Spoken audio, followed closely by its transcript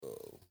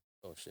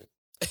Oh shit.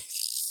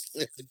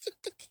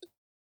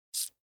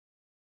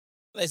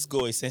 Let's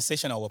go. It's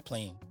sensational. We're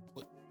playing.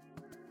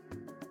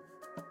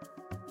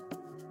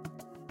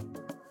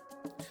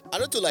 I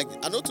don't too like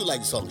the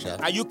song, Sha.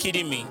 Are you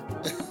kidding me?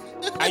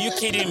 Are you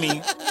kidding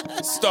me?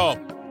 Stop.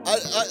 I,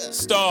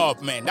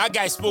 Stop, man. That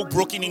guy spoke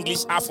broken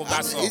English half of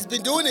that song. he's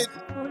been doing it.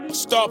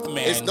 Stop,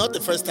 man. It's not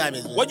the first time.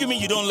 What do you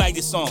mean you don't like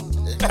the song?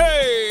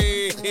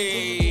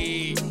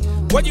 Hey.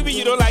 What do you mean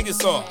you don't like the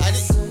song? I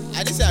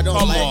didn't say I don't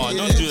Come like on, it.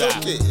 don't do that.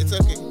 Okay. It's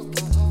okay.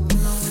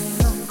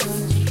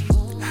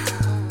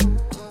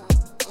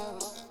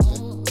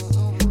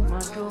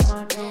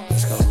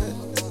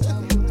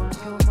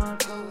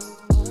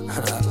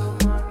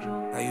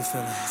 How you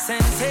feeling?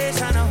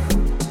 Sensational.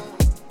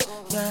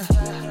 Yeah.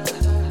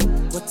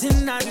 What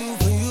didn't I do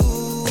for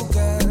you,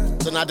 girl?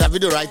 So now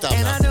Davido right up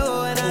And now. I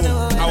know, and I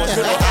know. I was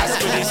going to ask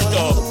you this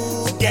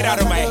stuff. Get out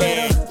of my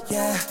head.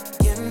 Yeah,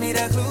 give me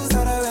the clues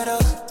how to riddle.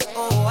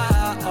 Oh,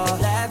 wow, oh,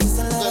 laugh just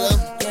a little.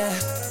 Yeah,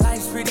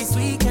 life's pretty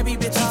sweet, can't be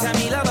bitchy. Tell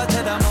me love her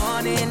to the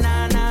morning,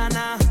 nah, nah,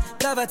 nah.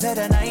 Love her to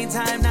the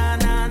nighttime, nah,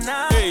 nah,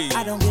 nah. Hey.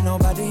 I don't get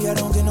nobody, I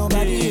don't get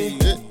nobody. Hey.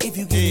 If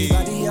you give me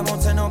body, I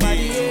won't tell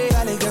nobody.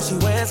 Valley girl, she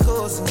wears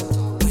clothes.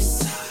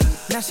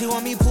 Now she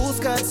want me pool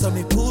skirt, so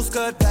me pool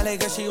skirt. Valley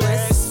girl, she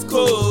wears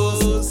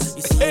clothes.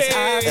 You see,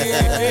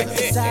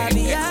 it's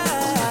obvious,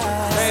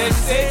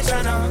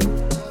 sensational.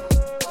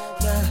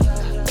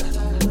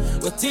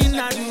 What did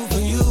I do for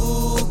you,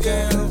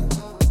 girl?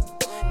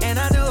 And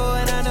I know,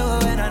 and I know,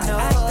 and I know.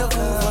 I act the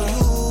fool for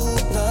you.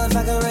 Love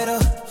like a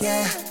riddle,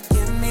 yeah.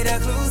 Give me the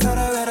clues how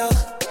to riddle.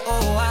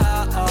 Oh,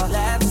 wow, oh,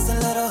 laugh just a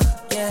little,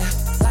 yeah.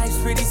 Life's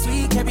pretty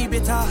sweet, can't be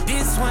bitter.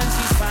 This one,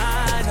 she's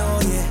fine,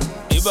 oh, yeah.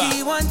 Eva.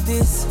 She want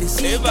this,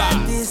 she Eva.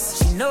 got this.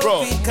 She know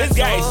Bro, we this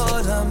guy is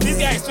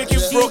speaking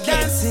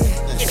broken.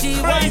 She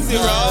crazy,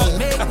 bro.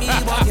 Make me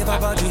want give her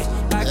body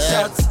back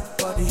shots,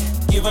 body.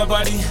 Give her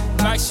body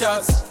back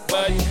shots,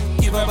 body.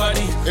 Give her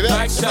body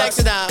back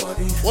shots.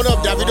 One of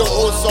Davido's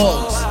old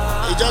songs.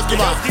 He just give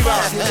up.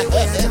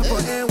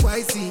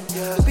 NYC,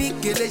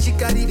 big girl, she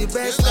carry the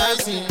best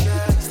dancing.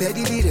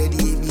 Steadily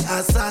ready, me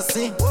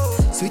assassin.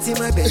 Sweet in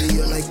my belly,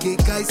 you're like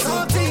cake icing.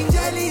 Something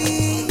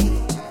jelly,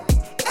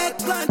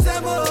 eggplant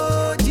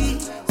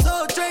emoji.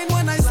 So train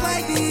when I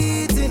slide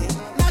it in.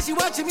 Now she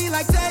watching me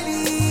like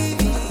telly.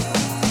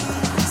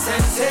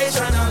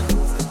 Sensational.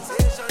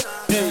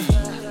 Hey.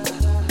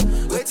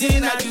 What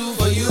did I do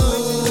for you,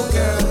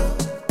 girl?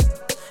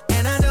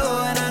 And I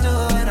know, and I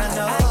know, and I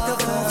know.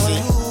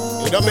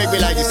 You don't make me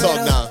like the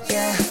song now.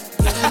 Yeah.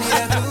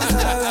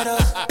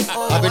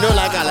 I be no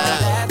like I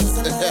like.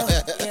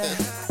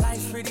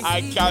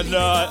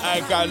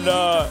 I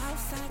cannot.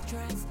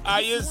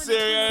 Are you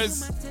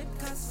serious?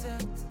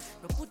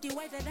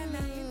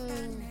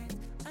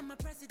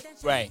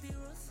 Right.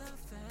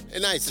 A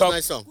nice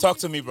song. Talk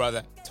to me,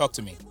 brother. Talk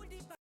to me.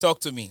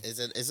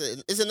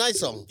 It's a nice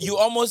song. You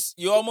almost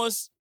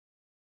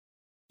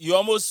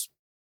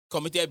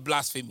committed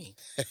blasphemy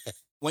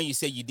when you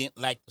said you didn't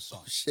like the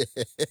song.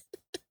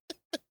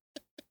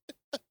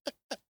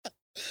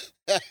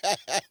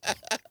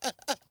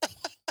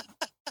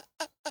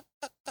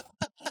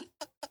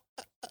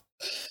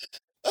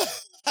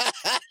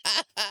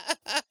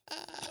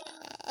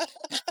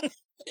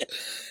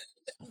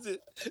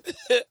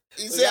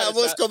 He said I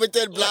almost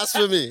committed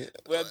blasphemy.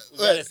 Well,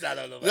 start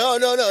all over. No.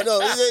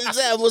 He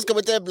said I almost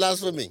committed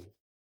blasphemy.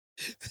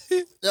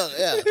 No,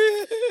 yeah.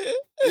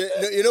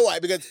 You know why?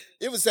 Because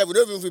even said we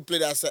don't even if we play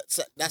that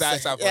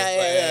That's set. our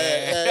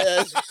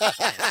Yeah.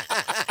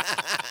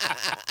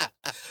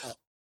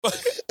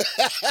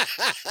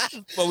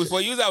 But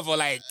we use that for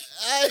like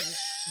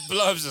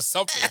blobs or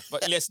something.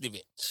 But let's leave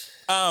it.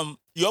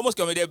 You almost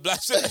committed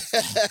blasphemy.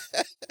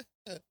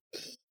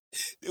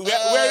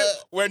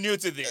 We're new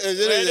to this.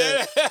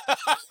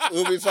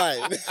 We'll be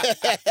fine.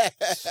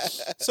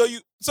 So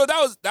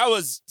that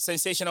was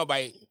sensational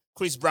by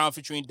Chris Brown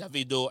featuring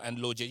Davido and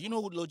Loj. You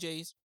know who Loj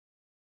is?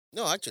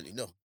 No, actually,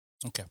 no.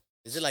 Okay.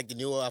 Is it like the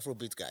newer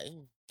Afrobeat guy?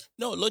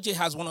 No, Loj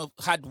had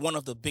one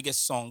of the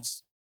biggest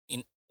songs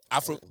in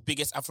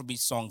biggest Afrobeat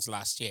songs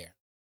last year.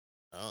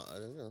 Oh, I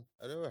don't know.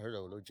 I never heard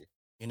of Logic.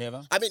 You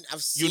never? I mean,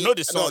 I've seen... You know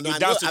the song. You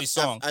dance to the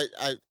song.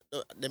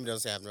 Let me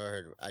just say I've never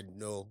heard of it. I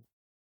know.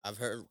 I've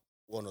heard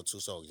one or two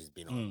songs he's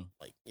been on.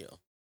 Like, you know.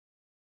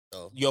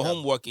 So, Your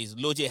homework is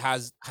Loj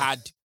has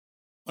had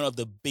one of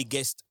the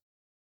biggest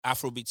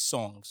Afrobeat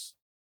songs.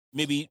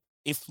 Maybe,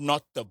 if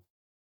not the...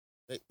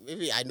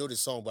 Maybe I know the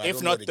song, but if I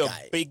don't not know the the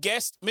guy.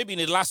 biggest, maybe in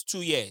the last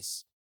 2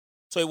 years.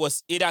 So it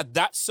was either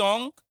that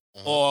song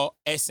or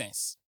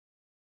Essence.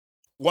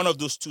 One of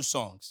those two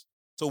songs.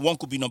 So one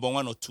could be number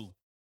 1 or 2.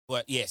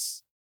 But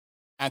yes.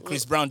 And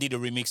Chris Brown did a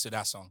remix to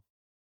that song.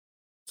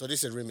 So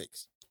this is a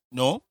remix?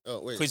 No.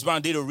 Oh, wait. Chris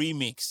Brown did a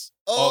remix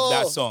of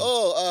that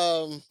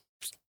song.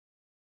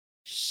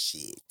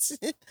 Shit.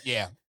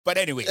 Yeah. But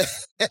anyway,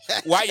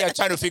 while you're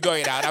trying to figure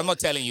it out, I'm not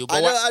telling you.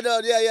 But I know.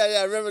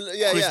 Yeah. I remember.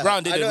 Yeah, Chris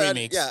Brown did a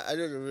remix. I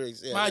know the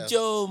remix. Yeah,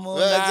 Macho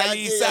Mona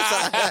Lisa.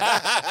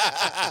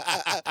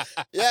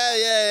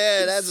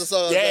 Yeah. That's the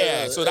song.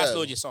 Yeah. So that's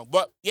Loj's song.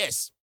 But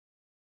yes,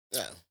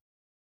 Yeah.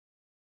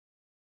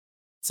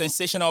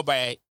 Sensational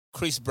by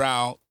Chris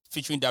Brown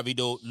featuring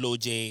Davido, Lil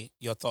J.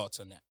 Your thoughts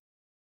on that?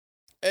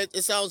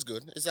 It sounds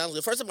good. It sounds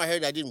good. First time I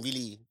heard it, it didn't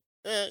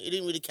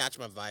really catch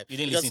my vibe. You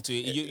didn't Because listen to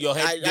it. Your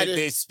head,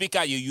 the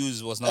speaker you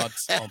used was not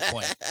on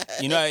point.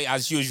 You know,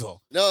 as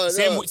usual. No,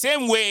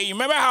 Same way. You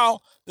remember how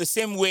the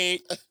same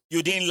way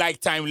you didn't like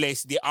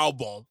Timeless, the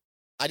album,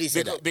 I didn't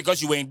say that.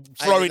 because you were in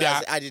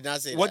Florida. I did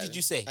not say What that. did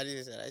you say? I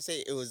didn't say that. I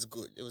say it was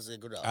good. It was a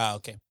good album. Ah,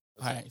 okay.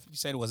 All right. You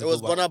said it was It a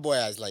was good one. Burna Boy.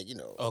 I was like,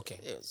 Okay.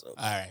 It was okay.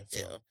 All right.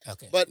 Yeah.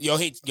 Okay. But your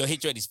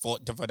hatred is for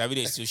Davido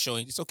is still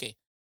showing. It's okay.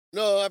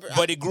 no,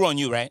 But it grew on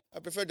you, right? I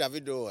prefer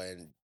Davido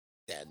and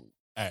then.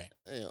 All right.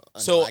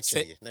 So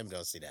actually, let me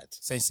not say that.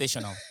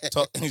 Sensational.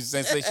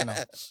 Sensational.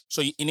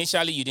 So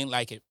initially you didn't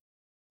like it.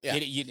 Yeah.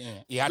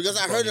 You had Because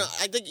to I heard.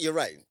 I think you're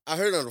right. I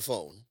heard it on the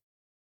phone.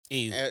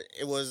 Ew. And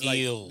it was like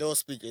Ew. no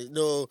speakers,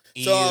 no.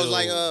 Ew. So I was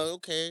like,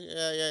 okay,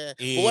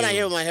 yeah. But when I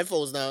hear my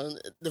headphones now,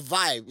 the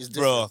vibe is different.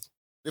 Bro.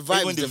 The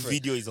vibe Even is the different.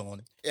 video is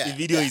on. Yeah, The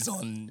video yeah. is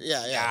on.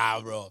 Yeah. Yeah,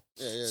 bro.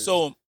 Yeah.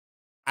 So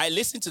I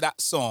listened to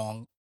that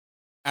song,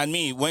 and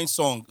when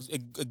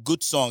a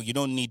good song, you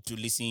don't need to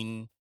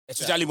listen,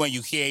 especially when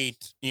you hear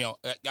it.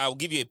 I'll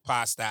give you a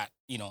pass that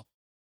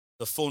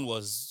the phone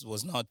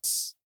was not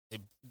the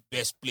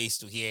best place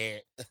to hear.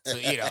 So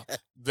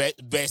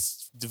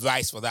best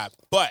device for that.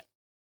 But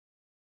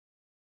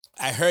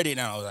I heard it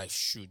and I was like,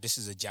 shoot, this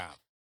is a jam,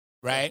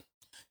 right?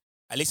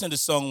 I listened to the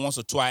song once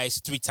or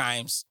twice, 3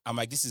 times. I'm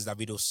like, this is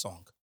Davido's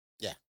song.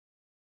 Yeah.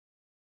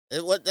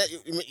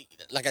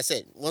 Like I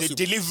said, once you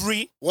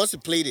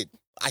played it,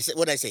 I said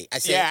what I say. I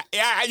said,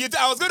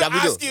 I was going to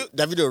ask you.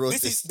 Davido wrote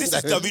this is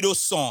Davido's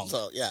song.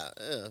 So yeah.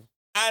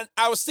 And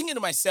I was thinking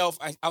to myself,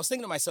 I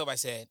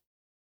said,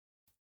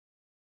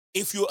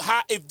 if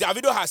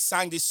Davido had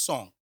sang this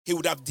song, he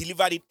would have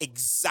delivered it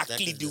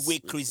exactly the way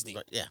Chris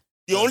did. Yeah.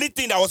 The only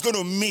thing that was going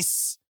to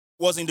miss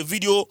was in the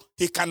video,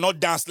 he cannot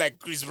dance like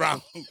Chris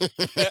Brown.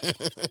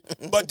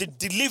 But the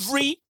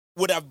delivery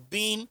would have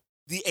been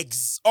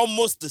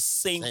almost the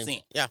same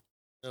thing. Yeah.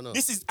 No.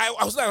 This is, I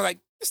was like,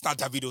 it's not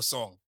Davido's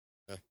song.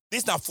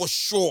 This is not for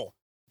sure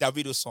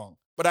Davido's song.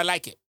 But I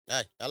like it.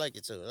 I like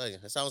it too. I like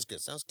it. It sounds good.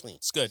 Sounds clean.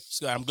 It's good.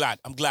 I'm glad.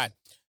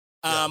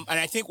 Yeah. And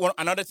I think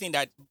another thing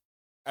that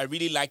I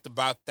really liked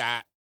about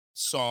that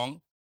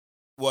song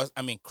was,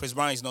 Chris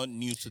Brown is not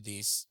new to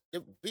this.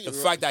 The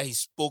fact that he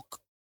spoke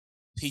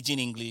Pidgin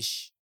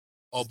English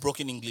or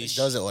broken English. He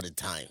does it all the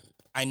time.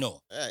 I know.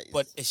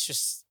 But it's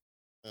just,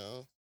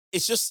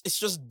 it's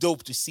just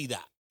dope to see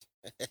that.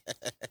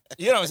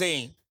 You know what I'm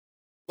saying?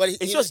 But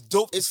it's just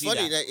dope to see that.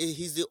 It's funny that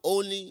he's the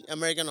only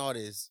American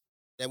artist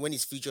that when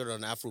he's featured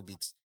on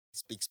Afrobeats, he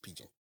speaks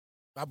Pidgin.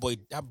 That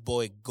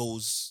boy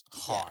goes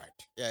hard.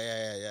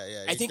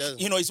 Yeah. I think,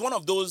 he's one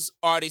of those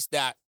artists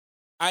that,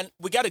 and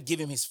we got to give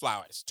him his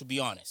flowers, to be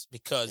honest,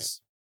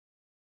 because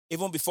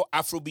even before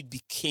Afrobeat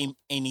became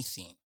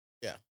anything,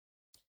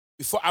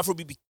 before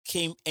Afrobeat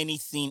became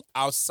anything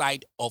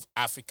outside of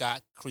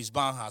Africa, Chris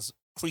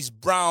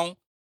Brown,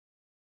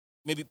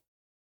 maybe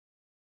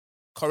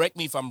correct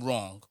me if I'm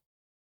wrong,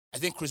 I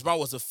think Chris Brown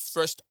was the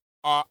first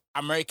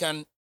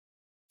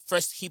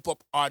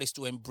hip-hop artist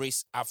to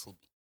embrace Afrobeat.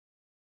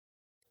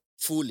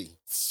 Fully.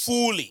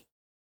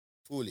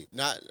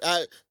 Now,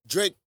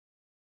 Drake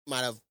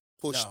might have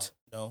pushed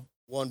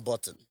one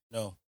button.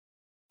 No.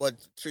 But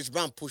Chris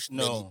Brown pushed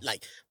no. many.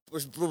 Like,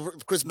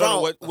 Chris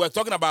Brown. No, we're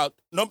talking about,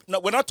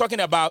 we're not talking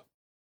about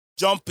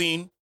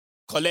jumping,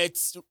 collect,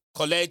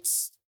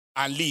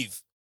 and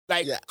leave.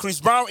 Like, Chris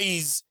Brown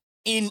is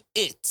in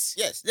it.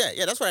 Yes,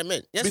 that's what I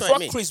meant. Before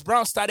Chris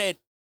Brown started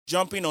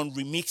jumping on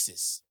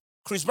remixes,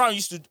 Chris Brown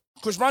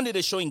did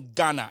a show in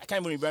Ghana. I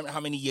can't even remember how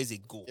many years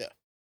ago. Yeah.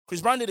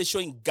 Chris Brown did a show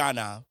in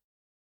Ghana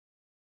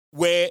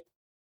where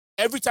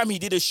every time he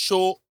did a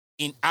show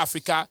in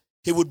Africa,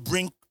 he would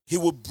bring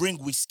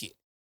whiskey.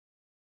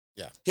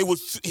 Yeah.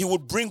 He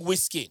would bring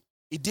whiskey.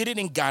 He did it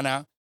in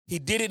Ghana. He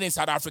did it in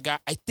South Africa.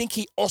 I think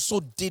he also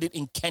did it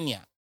in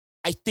Kenya.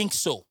 I think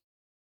so.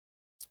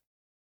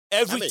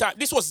 Every time.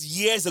 This was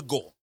years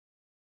ago.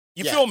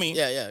 You feel me?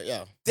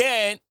 Yeah.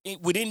 Then,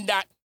 within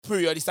that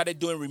period, he started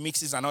doing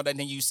remixes and all that.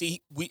 Then you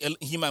see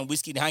him and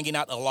Whiskey hanging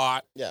out a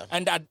lot. Yeah.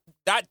 And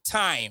that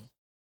time,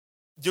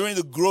 during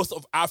the growth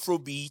of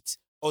Afrobeat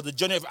or the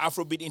journey of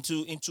Afrobeat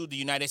into the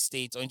United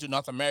States or into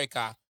North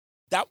America,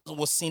 that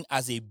was seen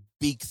as a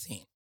big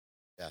thing.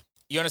 Yeah.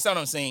 You understand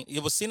what I'm saying?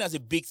 It was seen as a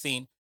big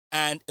thing.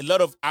 And a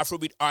lot of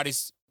Afrobeat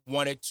artists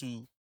wanted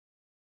to,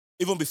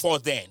 even before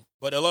then,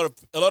 but a lot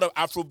of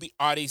Afrobeat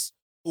artists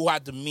who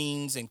had the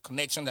means and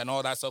connections and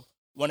all that stuff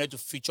wanted to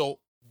feature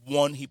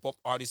one hip-hop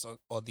artist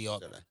or the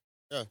other.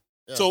 Yeah.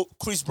 So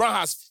Chris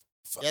Brown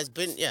he's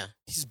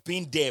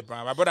been there,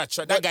 bro. My brother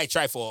that guy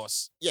tried for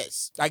us.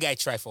 Yes. That guy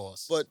tried for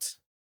us. But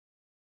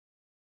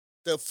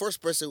the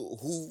first person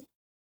who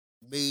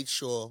made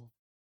sure,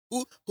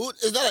 who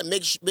is not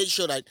like made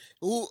sure that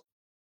who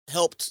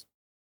helped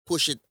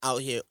push it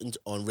out here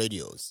on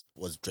radios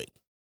was Drake.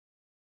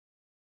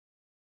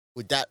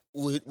 With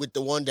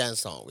the one dance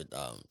song with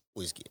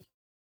Whiskey.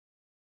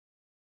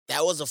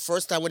 that was the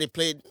first time when they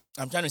played.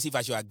 I'm trying to see if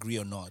I should agree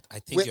or not. I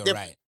think you're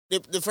right.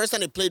 The first time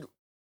they played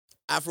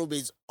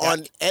Afrobeats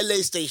on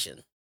LA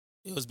station.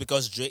 It was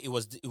because Drake. It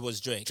was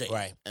Drake,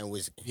 right? And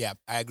Wiz. Yeah,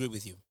 I agree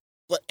with you.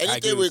 But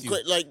anything with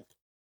like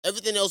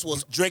everything else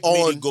was Drake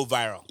made it go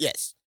viral.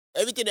 Yes,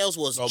 everything else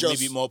was or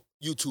just maybe more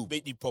YouTube.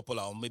 Maybe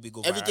popular or maybe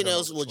go viral. Everything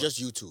else was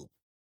just YouTube.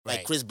 Right.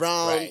 Like Chris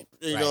Brown,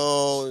 you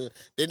know,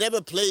 they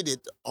never played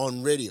it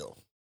on radio.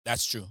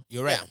 That's true.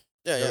 You're right.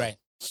 Yeah, You're right.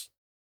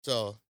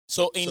 So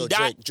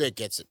Drake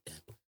gets it.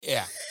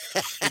 Yeah.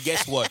 He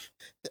gets what?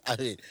 I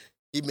mean,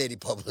 he made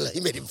it popular. He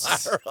made it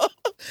viral.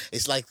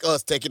 It's like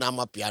us taking out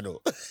my piano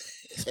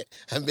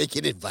and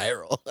making it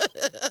viral.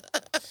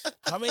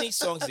 How many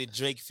songs did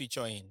Drake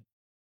feature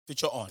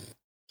on?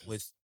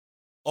 With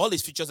all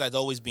his features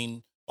all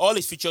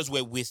his features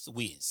were with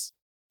Wiz,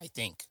 I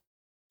think.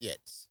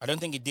 Yes. I don't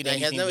think he did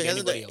anything with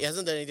anybody else. He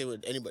hasn't done anything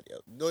with anybody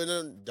else. No,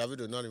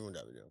 Davido, not even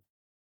Davido.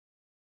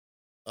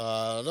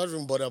 Not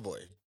even Burna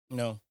Boy.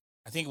 No.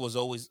 I think it was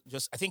always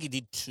I think he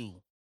did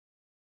two.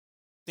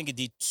 He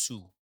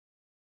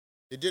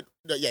did,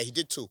 he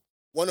did two.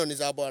 One on his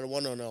album and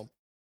one on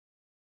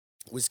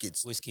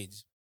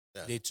Wizkid's.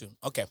 Yeah. Did two.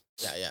 Okay.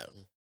 Yeah.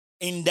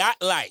 In that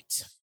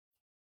light,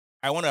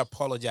 I want to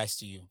apologize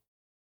to you.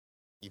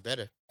 You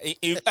better.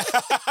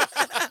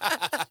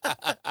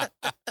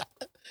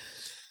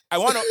 I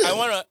want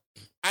to,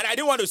 and I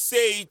didn't want to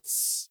say it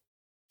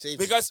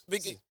because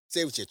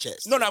say it with your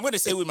chest. No, I'm going to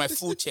say it with my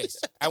full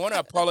chest. I want to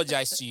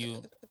apologize to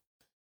you.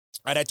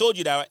 And I told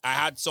you that I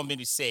had something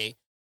to say,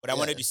 but I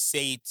wanted to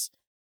say it,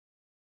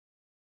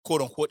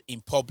 quote unquote,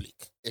 in public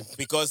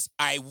because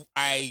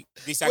I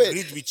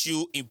disagreed with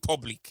you in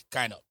public,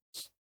 kind of.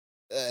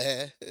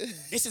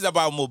 This is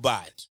about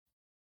Mohbad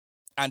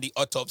and the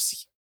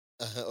autopsy.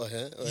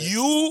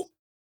 You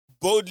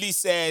boldly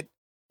said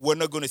we're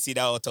not going to see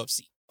that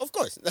autopsy. Of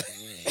course.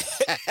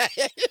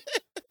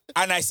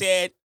 And I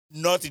said,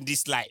 not in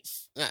this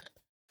life.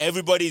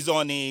 Everybody's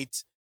on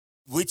it.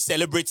 Which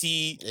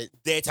celebrity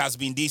death has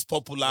been this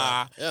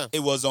popular? Yeah.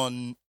 It was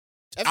on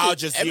Al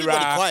Jazeera.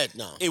 Everybody quiet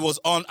now. It was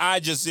on Al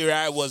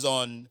Jazeera. It was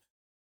on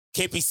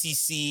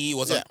KPCC. It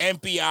was on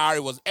NPR.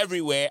 It was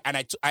everywhere.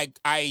 And I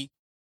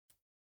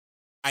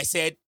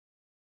said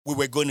we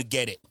were going to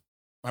get it.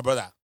 My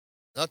brother.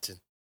 Nothing.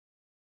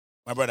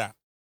 My brother.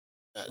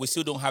 We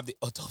still don't have the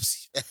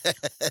autopsy.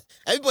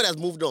 Everybody has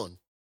moved on.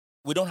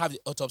 We don't have the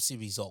autopsy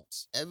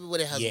results.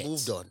 Everybody has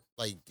moved on.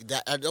 Like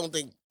that, I don't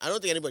think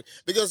anybody,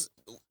 because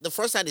the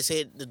first time they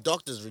said the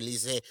doctors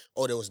released said,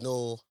 oh, there was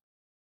no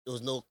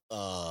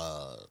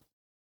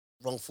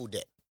wrongful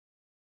death.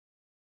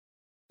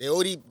 They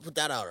already put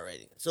that out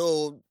already.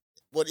 So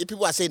what if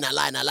people are saying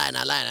lie,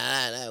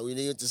 we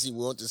need to see,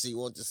 we want to see.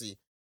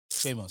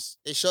 Famos.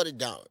 They shut it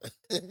down.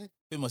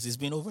 Famos, it's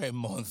been over a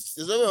month.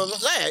 Even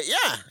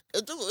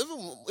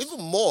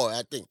more,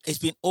 I think. It's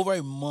been over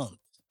a month.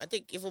 I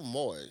think even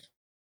more.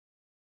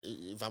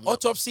 If I'm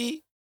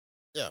autopsy?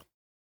 Yeah.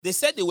 They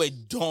said they were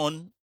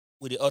done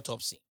with the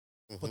autopsy,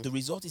 but the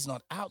result is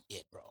not out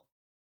yet, bro.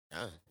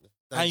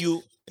 And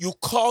you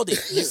called it.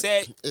 You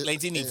said,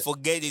 Lentini,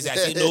 forget this. I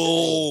said,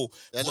 no,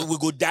 we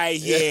go die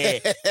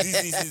here.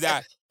 This is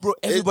that. Bro,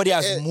 everybody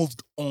has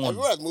moved on.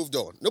 Everyone has moved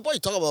on. Nobody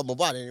talk about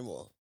Mohbad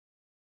anymore.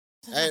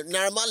 And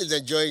Naira Marley's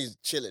enjoying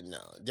chilling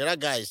now. The other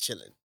guy is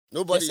chilling.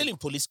 Nobody. They're still in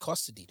police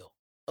custody, though.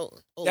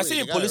 They're still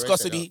in police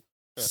custody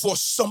for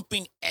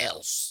something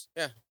else.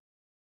 Yeah.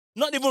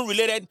 Not even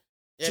related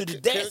to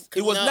the death.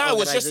 It was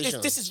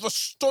just, this is for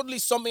totally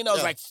something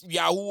else, like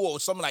Yahoo or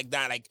something like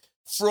that, like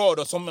fraud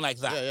or something like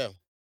that.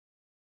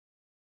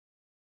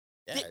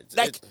 Yeah.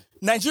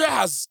 Nigeria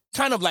has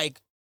kind of like...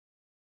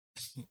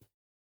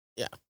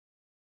 Yeah.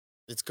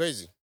 It's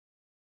crazy.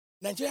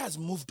 Nigeria has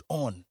moved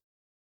on.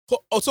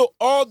 Also,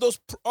 all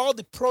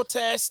the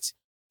protests,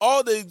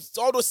 all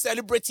those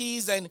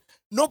celebrities, and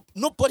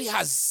nobody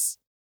has.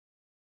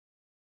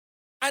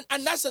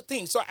 And that's the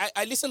thing. So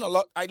I listen a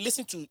lot. I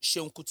listen to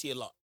Seun Kuti a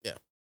lot. Yeah.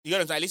 You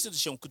understand? I listen to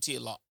Seun Kuti a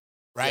lot.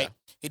 Right? Yeah.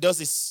 He does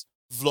this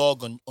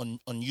vlog on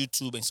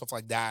YouTube and stuff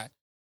like that.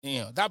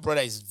 You know, that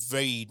brother is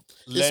very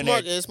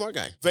learned. He's a smart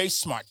guy. Very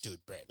smart dude,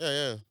 bro.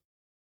 Yeah.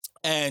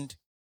 And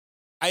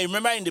I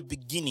remember in the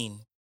beginning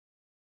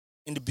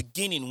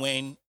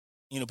when,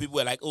 you know, people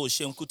were like, oh,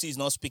 Seun Kuti is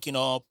not speaking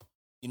up,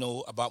 you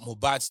know, about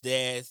Mohbad's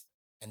death,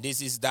 and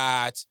this is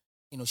that.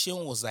 You know,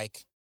 Seun was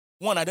like,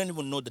 one, I don't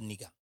even know the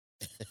nigga.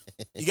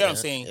 You get what I'm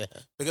saying? Yeah.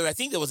 Because I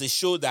think there was a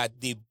show that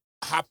they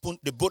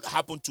both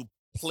happened to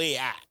play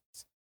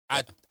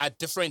at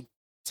different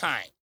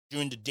time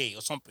during the day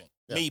or something,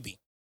 maybe.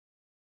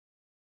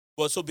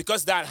 But so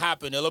because that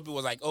happened, a lot of people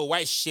was like, oh, why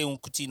is Seun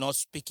Kuti not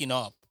speaking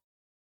up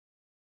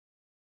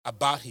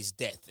about his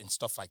death and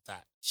stuff like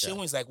that?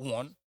 Seun is like,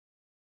 one,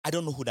 I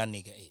don't know who that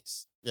nigga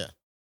is. Yeah.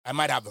 I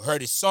might have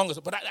heard his song,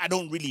 but I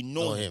don't really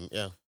know him.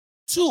 Yeah.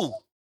 Two,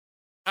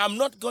 I'm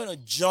not going to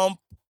jump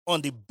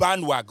on the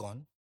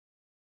bandwagon,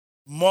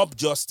 mob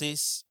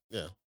justice,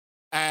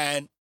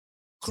 and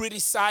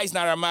criticize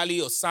Naira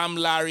Marley or Sam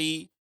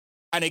Larry.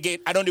 And again,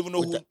 I don't even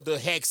know who the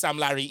heck Sam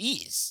Larry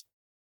is,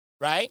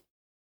 right?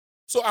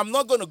 So I'm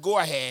not going to go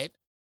ahead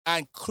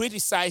and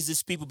criticize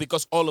these people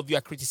because all of you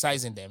are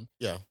criticizing them.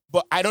 Yeah.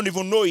 But I don't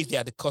even know if they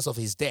are the cause of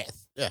his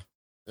death. Yeah.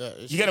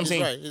 You get what I'm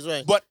saying? Right, he's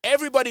right. But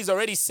everybody's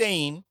already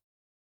saying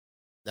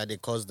That they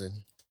caused him.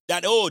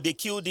 that, they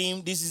killed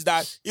him. This is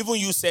that. Even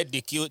you said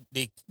they killed.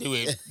 They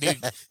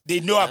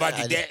know about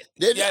the death.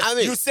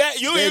 You said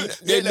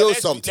they know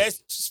something.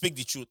 Let's speak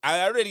the truth.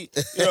 I already,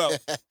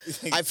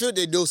 I feel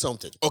they know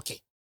something. Okay.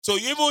 So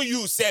even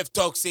you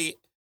self-talk say,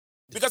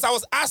 because I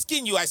was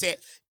asking you, I said,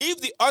 if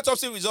the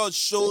autopsy result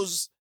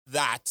shows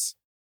that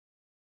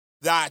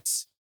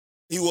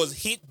he was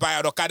hit by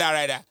an Okada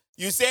rider,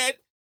 you said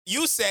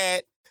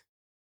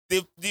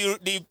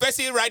the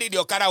person riding the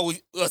Okada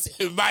was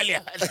a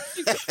Malian.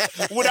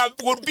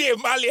 would be a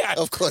Malian.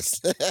 Of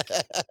course.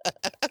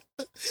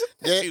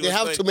 they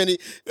have too many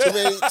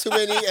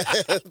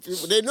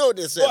people. They know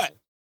this. But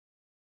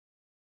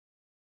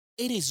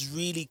it is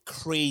really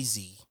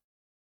crazy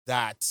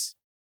that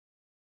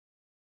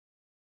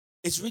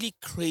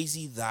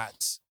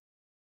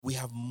we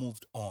have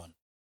moved on.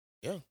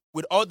 Yeah.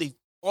 With all the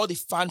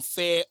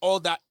fanfare, all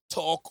that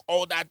talk,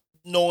 all that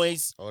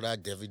noise. All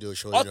that Davido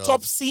showing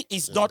Autopsy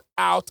is not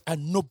out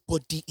and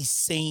nobody is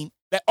saying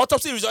that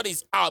autopsy result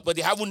is out, but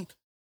they haven't,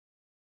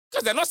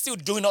 because they're not still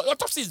doing it.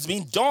 Autopsy is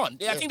being done.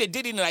 I think they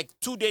did it in like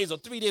 2 days or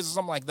 3 days or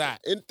something like that.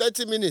 In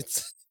 30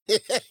 minutes.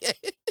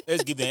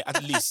 Let's give them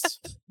at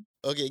least.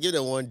 Okay, give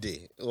them 1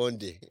 day. 1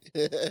 day.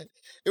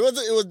 It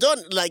was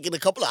done like in a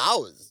couple of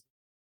hours.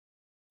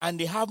 And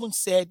they haven't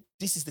said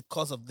this is the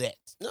cause of death.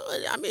 No,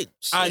 I mean,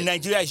 shit. And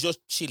Nigeria is just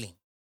chilling.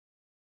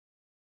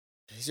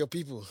 It's your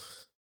people.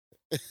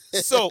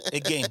 So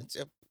again,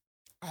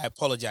 I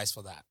apologize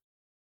for that.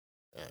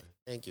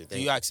 Thank you. Do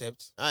you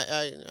accept?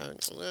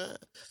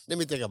 Let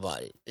me think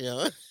about it.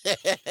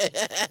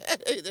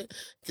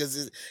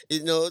 Because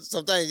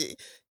sometimes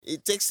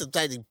it takes some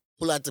time to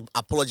pull out the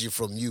apology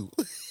from you.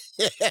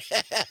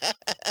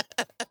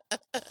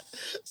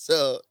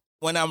 So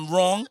when I'm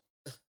wrong,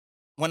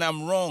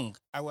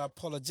 I will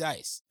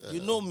apologize.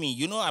 You know me.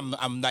 You know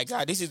I'm like,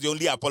 this is the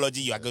only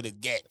apology you are going to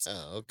get.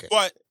 Oh, okay.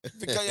 But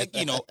because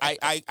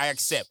I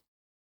accept.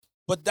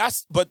 But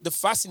the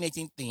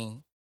fascinating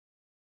thing,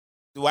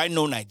 do I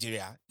know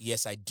Nigeria?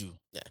 Yes, I do.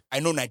 Yeah. I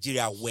know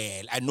Nigeria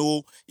well. I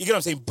know, you get what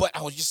I'm saying? But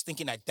I was just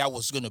thinking that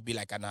was going to be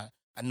like an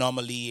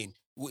anomaly and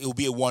it will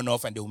be a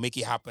one-off and they will make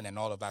it happen and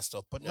all of that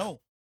stuff. But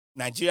no,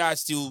 Nigeria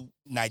still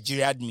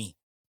Nigeria'd me.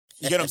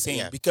 You get what I'm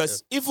saying?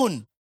 Because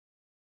even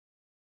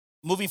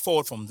moving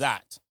forward from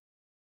that,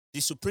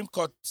 the Supreme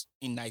Court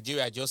in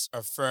Nigeria just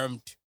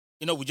affirmed,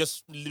 we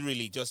just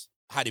literally just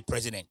had a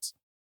president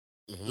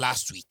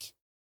last week.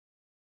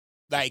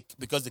 Like,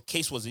 because the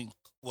case was in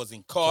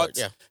court,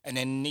 and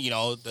then,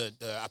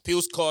 the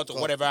appeals court or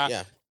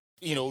whatever,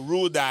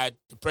 ruled that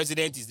the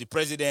president is the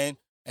president,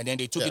 and then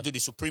they took it to the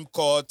Supreme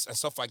Court and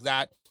stuff like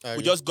that.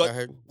 We just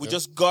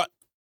got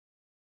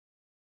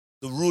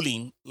the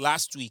ruling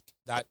last week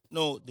that,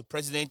 no, the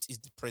president is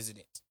the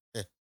president.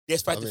 Yeah.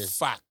 Despite the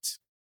fact.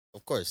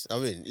 Of course.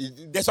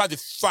 Despite the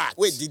fact.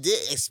 Wait, did they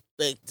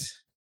expect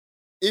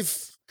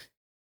if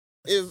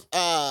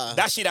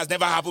that shit has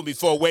never happened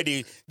before where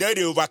they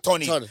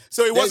overturn it.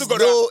 So it wasn't going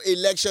no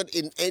election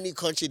in any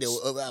country they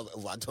will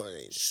overturn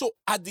it. So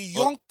are the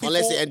young people,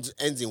 unless it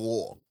ends in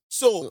war.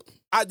 So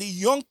are the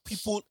young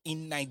people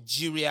in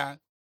Nigeria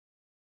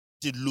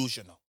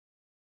delusional?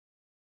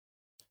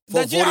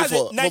 Nigeria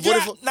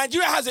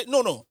has it.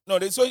 No.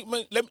 So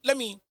let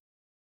me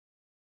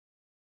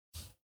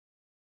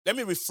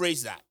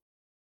rephrase that.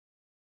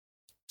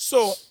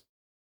 So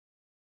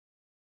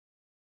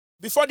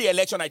before the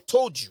election, I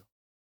told you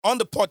on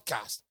the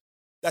podcast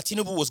that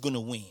Tinubu was going to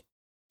win.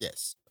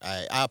 Yes,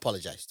 I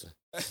apologize to.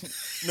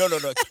 No.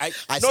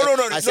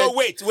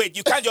 Wait.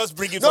 You can't just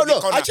bring it from the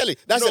corner. Actually,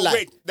 that's a lie.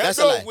 Wait. That's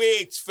a lie.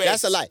 Wait, first.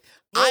 That's a lie.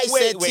 I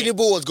said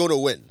Tinubu was going to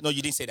win. No,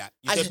 you didn't say that.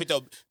 I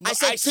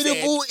said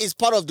Tinubu is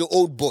part of the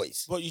old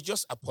boys. But you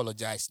just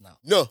apologize now.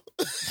 No,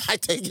 I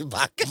take it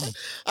back.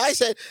 I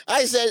said,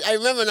 I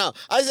remember now.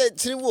 I said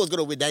Tinubu was going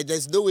to win.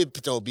 There's no way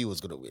Peter Obi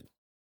was going to win.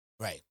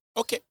 Right.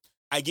 Okay.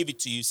 I give it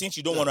to you. Since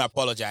you don't want to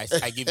apologize,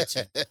 I give it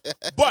to you.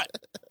 But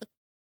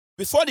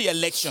before the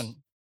election,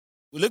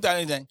 we looked at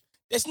it and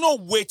there's no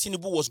way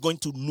Tinubu was going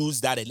to lose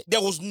that election.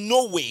 There was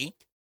no way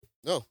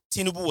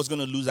Tinubu was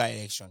going to lose that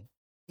election.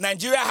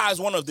 Nigeria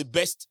has one of the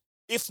best,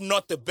 if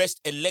not the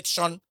best,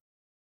 election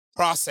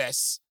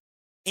process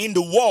in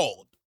the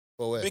world.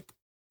 For where?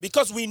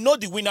 Because we know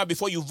the winner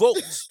before you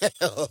vote.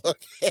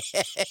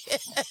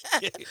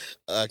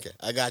 Okay,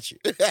 I got you.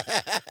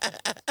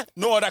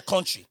 No other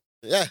country.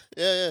 Yeah.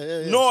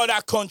 No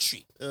other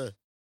country. Yeah.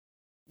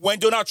 When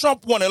Donald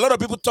Trump won, a lot of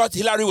people thought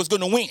Hillary was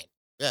going to win.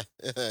 Yeah.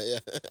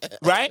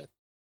 Right?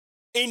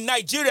 In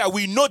Nigeria,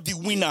 we know the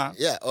winner.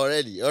 Yeah,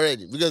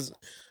 already. Because,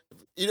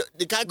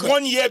 they can't...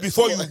 1 year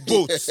before you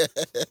vote.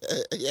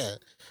 Yeah.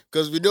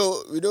 Because we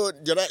know,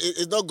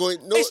 it's not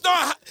going... No,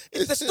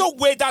 there's no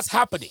way that's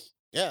happening.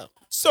 Yeah.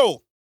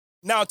 So,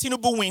 now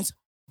Tinubu wins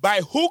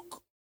by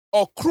hook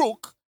or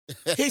crook.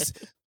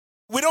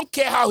 We don't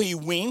care how he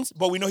wins,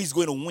 but we know he's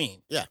going to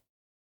win. Yeah.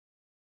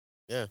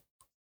 Yeah.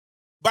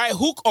 By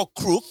hook or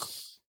crook,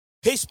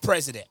 he's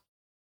president.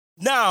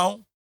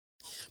 Now,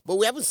 but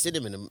we haven't seen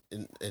him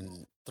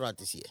in throughout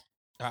this year.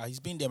 He's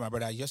been there, my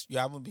brother. You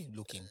haven't been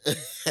looking.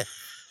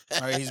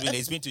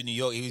 He's been to New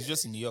York. He was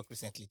just in New York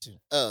recently too.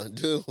 Oh,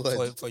 dude,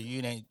 what? For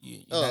United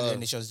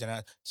Nations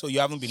General. So you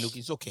haven't been looking.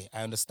 It's okay.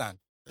 I understand.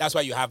 That's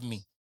why you have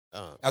me.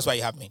 That's why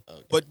you have me.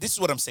 Okay. But this is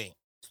what I'm saying.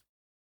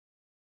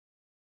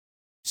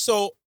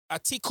 So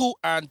Atiku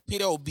and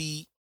Peter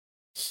Obi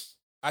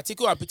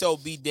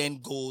then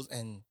goes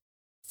and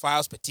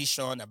files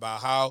petition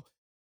about how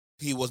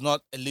he was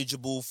not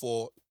eligible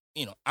for,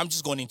 I'm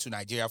just going into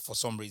Nigeria for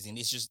some reason.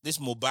 It's just this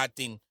Mohbad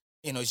thing,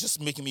 it's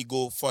just making me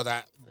go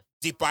further,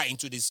 deeper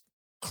into this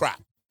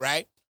crap,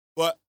 right?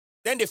 But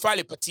then they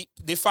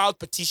filed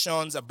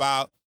petitions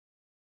about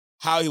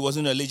how he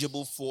wasn't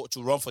eligible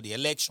to run for the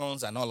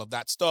elections and all of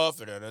that stuff.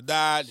 They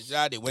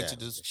went to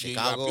the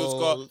Chicago appeals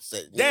court.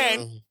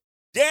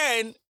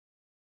 Then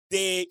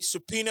they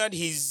subpoenaed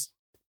his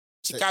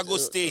Chicago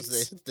State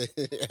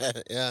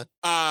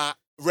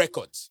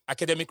records,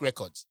 academic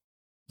records.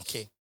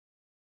 Okay.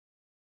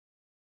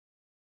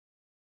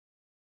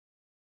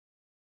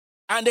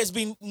 And there's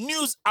been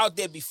news out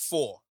there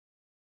before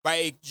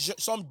by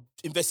some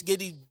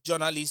investigative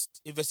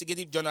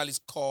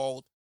journalist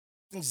called,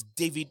 I think it's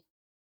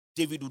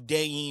David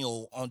Udeyin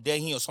or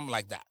Ondeyin or something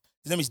like that.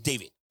 His name is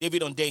David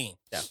Ondeyin,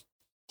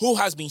 who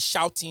has been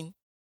shouting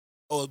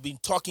or been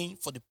talking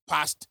for the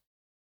past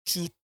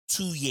 2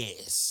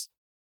 years,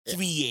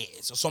 3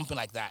 years or something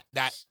like that,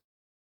 that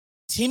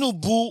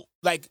Tinubu,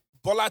 like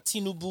Bola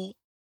Tinubu,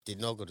 did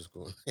not go to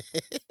school.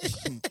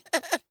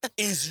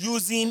 is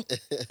using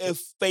a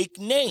fake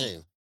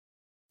name.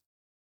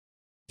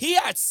 He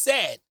had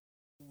said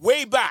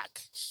way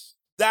back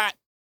that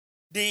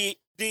the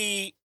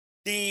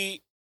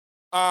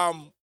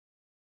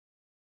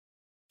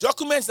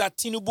documents that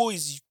Tinubu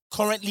is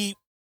currently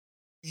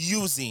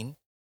using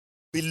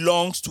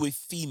belongs to a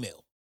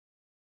female.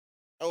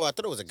 Oh, I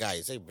thought it was a guy.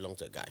 He said it belonged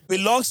to a guy.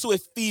 Belongs to a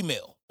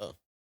female. Oh.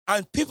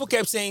 And people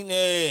kept saying,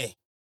 hey,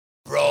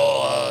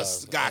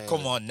 bros, God,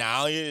 come on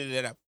now.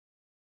 You get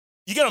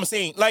what I'm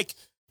saying? Like,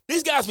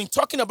 this guy has been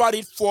talking about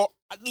it for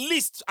at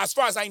least, as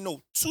far as I know,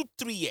 2-3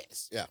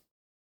 years. Yeah.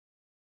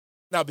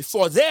 Now,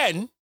 before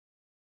then,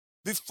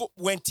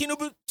 when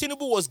Tinubu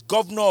was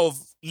governor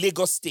of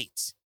Lagos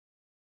State,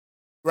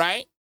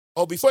 right?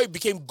 Or before he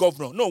became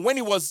governor. No, when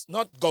he was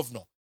not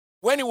governor.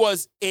 When he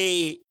was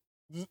a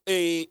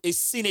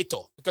senator,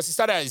 because he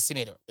started as a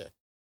senator. Yeah.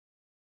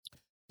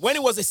 When he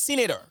was a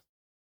senator,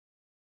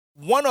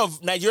 one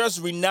of Nigeria's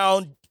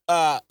renowned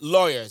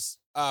lawyers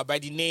by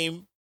the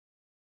name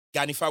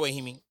Gani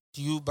Fawehimi.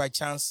 Do you by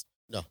chance?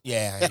 No.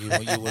 Yeah, you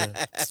were.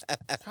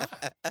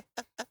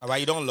 But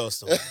you don't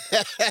lose.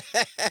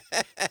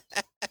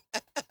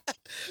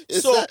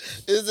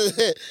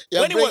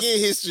 You're breaking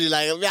history,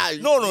 like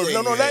no.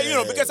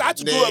 Because I had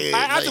to let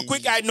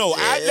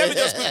me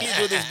just quickly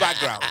do this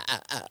background.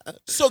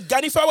 So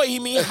Gani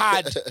Fawehimi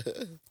had,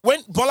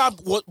 when Bola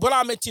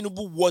Ahmed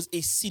Tinubu was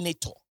a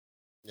senator,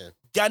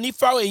 Gani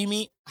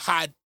Fawehimi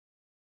had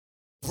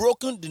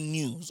broken the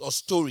news or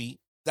story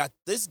that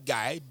this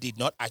guy did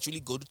not actually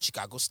go to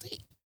Chicago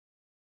State.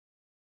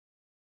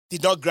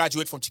 Did not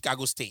graduate from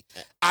Chicago State,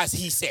 as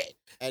he said.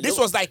 This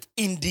was like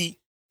in the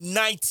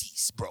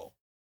 90s, bro.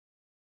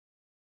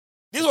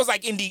 This was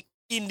like in the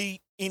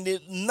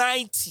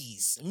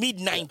 90s,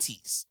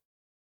 mid-90s,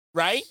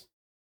 right?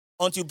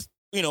 Until,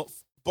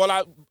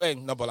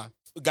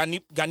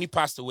 Gani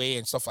passed away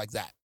and stuff like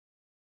that.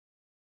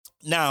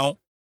 Now,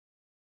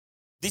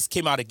 this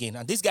came out again,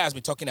 and this guy has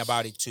been talking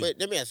about it too. Wait,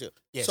 let me ask you.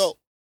 Yes. So,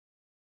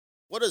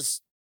 what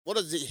does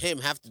him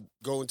have to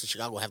go into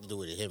Chicago have to do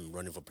with him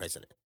running for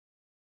president?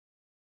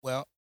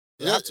 Well,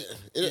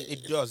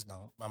 it does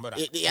now, my brother.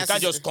 You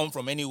can't just come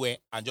from anywhere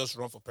and just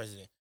run for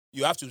president.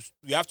 You have to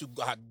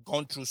have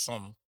gone through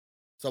some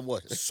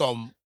what?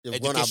 Some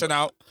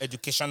educational.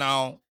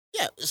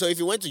 Yeah. So if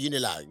you went to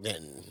Unilag,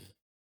 then.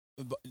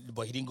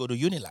 But he didn't go to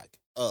Unilag.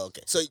 Oh,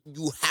 okay. So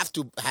you have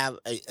to have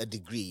a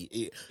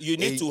degree. You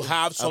need to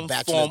have some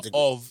form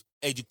of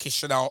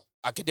educational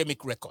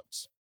academic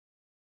records.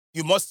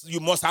 You must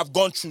have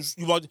gone through.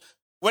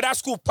 Whether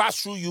school passed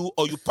through you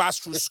or you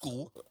passed through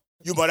school,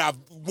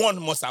 one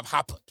must have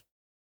happened,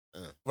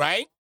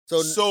 right?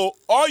 So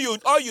all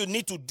you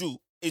need to do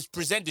is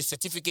present the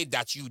certificate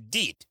that you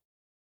did,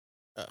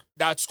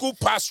 that school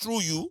passed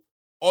through you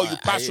or you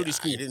passed through the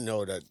school. I didn't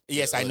know that.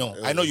 Yes, I know.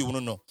 I know you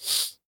wouldn't know.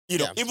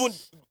 Even,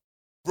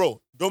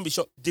 bro, don't be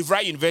sure.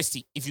 DeVry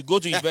University, if you go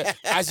to university,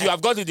 as you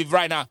have gone to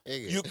DeVry now,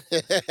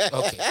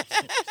 okay.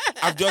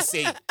 I'm just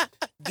saying,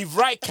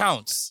 DeVry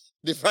counts.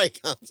 DeVry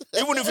counts.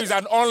 Even if it's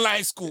an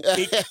online school,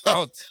 it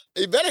counts.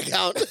 It better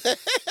count.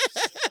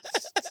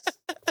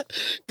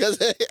 Because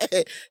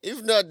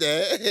if not,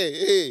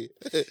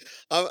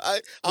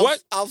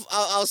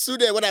 I'll sue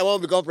them when I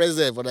won't become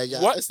president for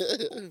Nigeria.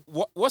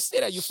 What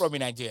state are you from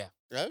in Nigeria?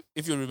 Huh?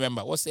 If you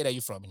remember, what state are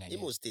you from in Nigeria?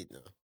 Imo State now.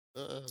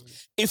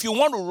 If you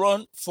want to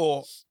run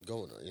for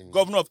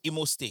governor of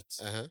Imo State,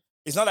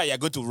 it's not like you're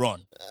going to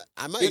run.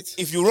 I might.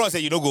 If you run, say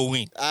you don't go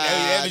win.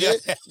 Let me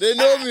just- They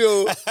know me,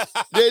 oh.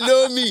 They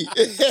know me.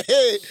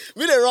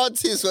 Me the wrong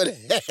things for them.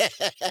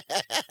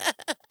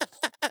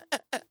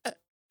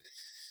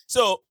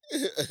 So,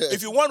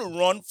 if you want to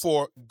run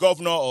for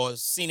governor or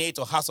senate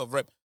or House of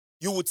Rep,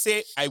 you would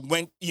say,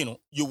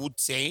 you would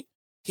say,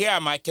 here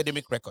are my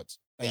academic records,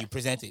 and you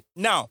present it.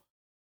 Now,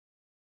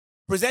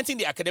 presenting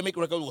the academic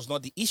record was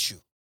not the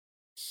issue,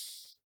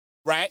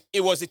 right?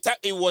 It was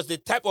the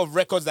type of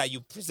records that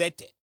you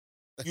presented.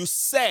 You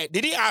said,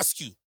 they didn't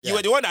ask you. You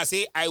were the one that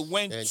said, I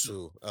went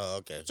to. Oh,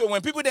 okay. So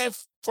when people then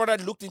further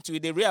looked into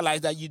it, they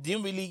realized that you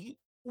didn't really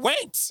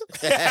went.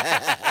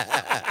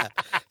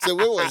 So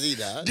where was he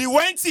now? The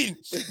wenting.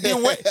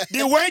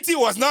 The wenting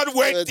was not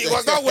went. It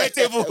was not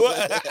weightable.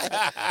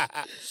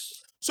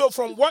 So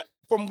from what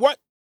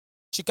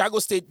Chicago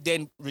State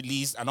then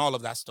released and all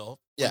of that stuff,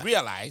 we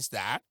realized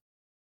that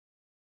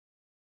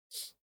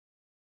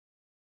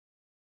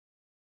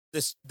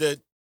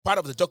the part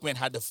of the document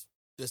had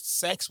the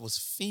sex was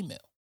female.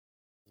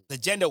 The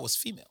gender was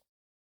female.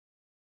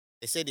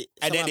 They said it.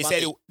 And then they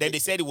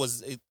said it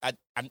was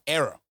an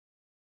error.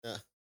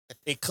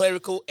 A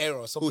clerical error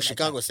or something. Who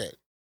Chicago said?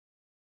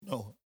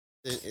 No.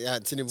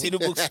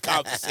 Tinubu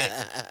Chicago said.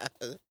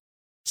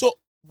 So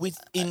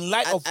in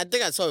light of I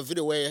think I saw a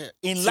video where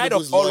in light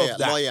of all of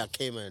that, lawyer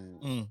came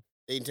and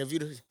they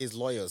interviewed his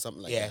lawyer or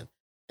something like that.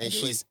 And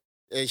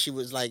she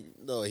was like,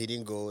 no, he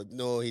didn't go.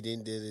 No, he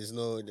didn't do this.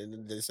 No,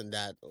 this and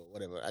that or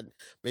whatever.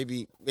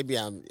 Maybe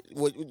I'm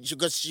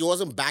because she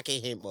wasn't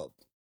backing him up.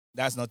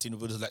 That's not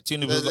Tinubu's lawyer.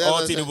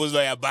 Tinubu's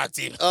lawyer backed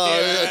him.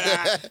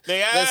 Oh,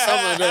 there's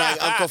someone that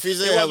I'm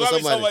confusing her with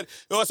somebody.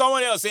 There was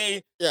someone else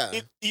saying, yeah,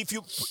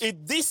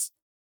 if this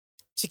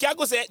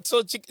Chicago said, so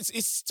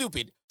it's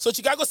stupid. So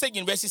Chicago State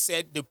University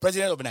said the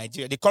president of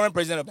Nigeria, the current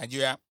president of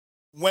Nigeria,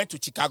 went to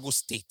Chicago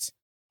State,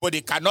 but they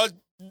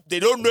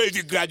don't know if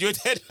he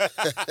graduated.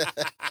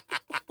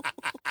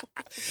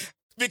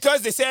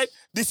 Because they said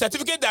the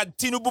certificate that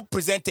Tinubu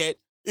presented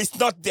is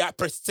not their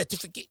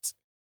certificate.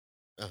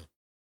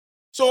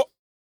 So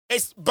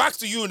it's back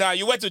to you now.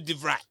 You went to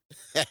DeVry.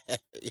 Yes,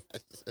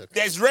 okay.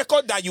 There's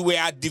record that you were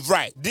at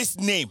DeVry. This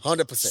name,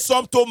 100%.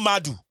 Somto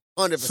Madu,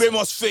 100%.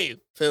 Famous Fame,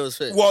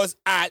 was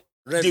at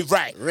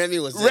DeVry. Remy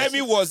was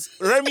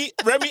there.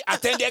 Remy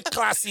attended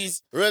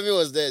classes. Remy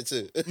was there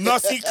too.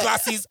 Nursing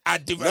classes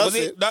at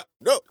DeVry.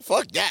 No,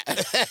 fuck that.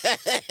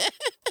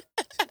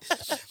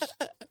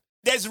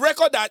 There's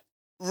record that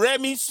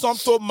Remy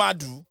Somto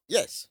Madu,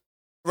 yes,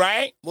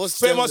 right? Most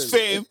Famous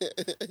Fame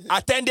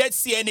attended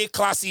CNA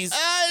classes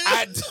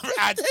at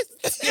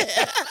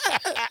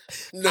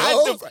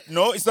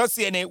no, it's not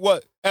CNA.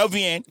 What?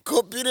 LVN.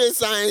 Computer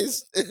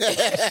science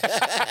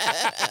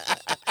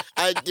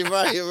at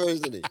DeVry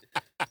University.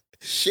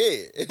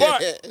 Shit.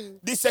 But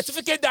the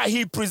certificate that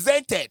he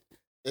presented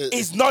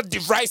is not the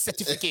right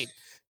certificate.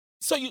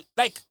 So you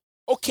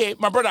okay,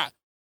 my brother,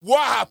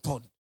 what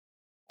happened?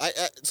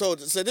 So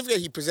the certificate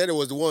he presented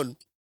was the one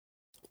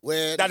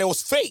where that it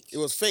was fake. It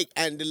was fake,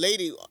 and the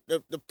lady,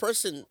 the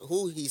person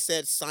who he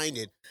said signed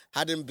it,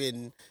 hadn't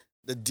been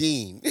the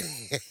dean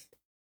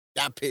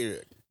that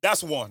period.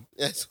 That's one.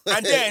 Yes.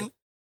 And then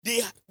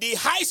the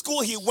high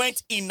school he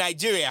went in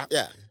Nigeria.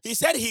 Yeah. He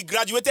said he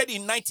graduated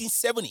in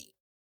 1970.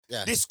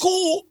 Yeah. The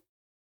school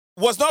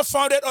was not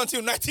founded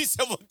until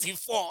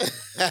 1974.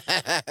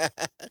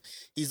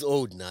 He's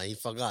old now. He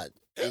forgot.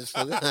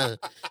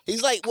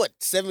 He's like what,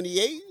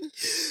 78?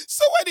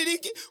 So where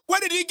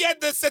did he get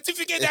the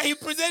certificate that he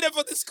presented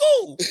for the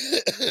school?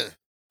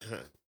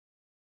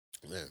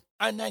 Man.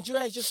 And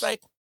Nigeria is just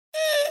like,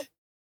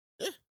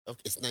 Yeah.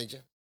 Okay, it's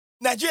Nigeria.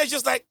 Nigeria is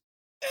just like,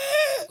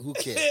 Who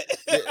cares?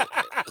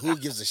 Who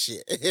gives a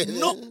shit?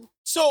 No.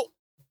 So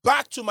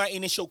back to my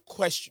initial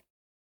question.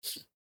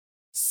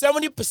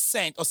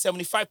 70% or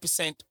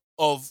 75%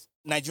 of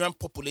Nigerian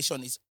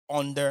population is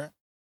under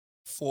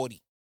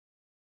 40.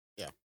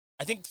 Yeah.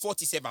 I think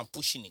 47, I'm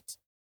pushing it.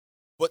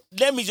 But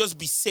let me just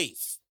be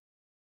safe.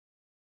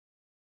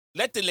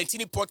 Let the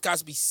Lentini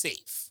podcast be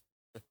safe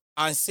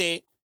and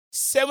say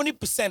 70%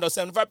 or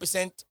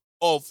 75%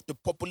 of the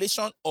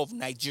population of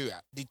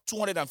Nigeria, the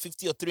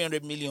 250 or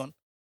 300 million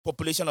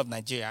population of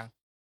Nigeria,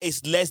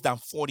 is less than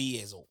 40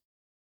 years old.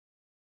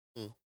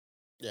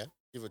 Yeah,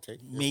 give or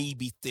take.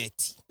 Maybe 30.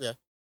 Yeah.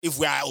 If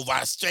we are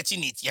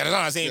overstretching it, you know what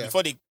I'm saying? Yeah.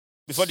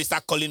 Before they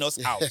start calling us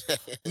out.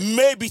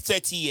 Maybe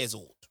 30 years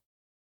old.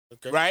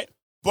 Okay. Right?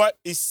 But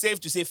it's safe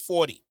to say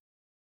 40.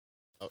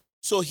 Oh.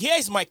 So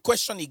here's my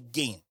question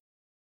again.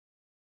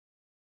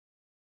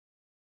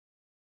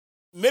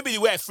 Maybe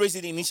the way I phrased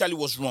it initially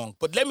was wrong,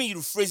 but let me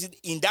rephrase it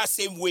in that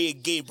same way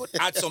again, but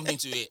add something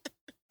to it.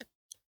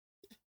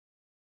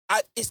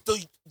 It's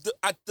the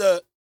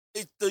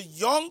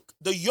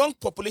young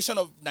population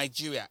of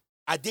Nigeria.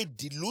 Are they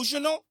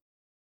delusional,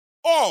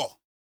 or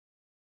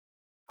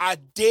are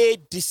they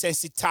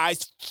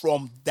desensitized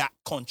from that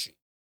country?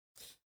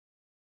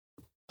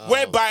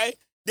 Whereby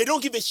they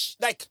don't give a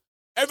like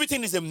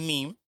everything is a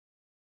meme,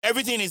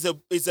 everything is a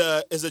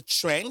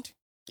trend.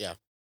 Yeah.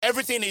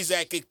 Everything is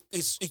like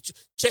it's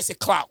just a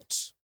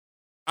clout,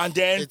 And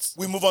then It's-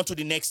 we move on to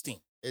the next thing.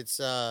 It's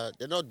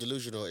they're not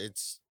delusional.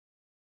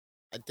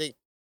 I think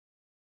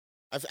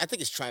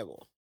it's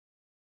tribal.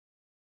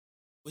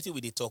 What till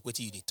we they talk? What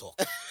till you they talk?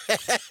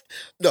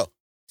 No.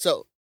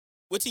 So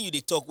What till you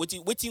they talk? What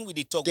till we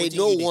they talk? They What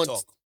till don't you want- they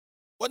talk?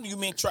 What do you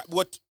mean?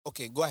 What?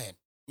 Okay, go ahead.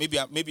 Maybe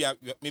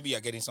you're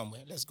getting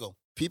somewhere. Let's go.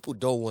 people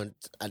don't want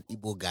an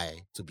Igbo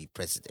guy to be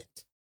president.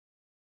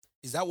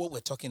 Is that what we're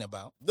talking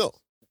about? No.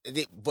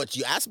 But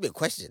you asked me a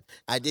question.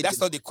 I did. That's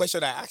not the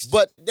question I asked. You.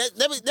 But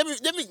let me.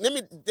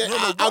 No,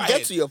 I'll go get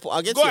ahead. to your point.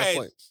 I'll get Go to ahead.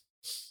 your point.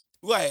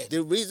 Go ahead.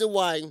 The reason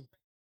why,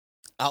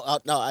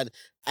 now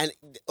and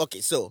okay,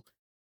 so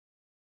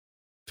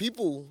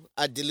people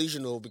are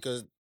delusional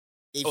because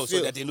they So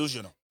feel they're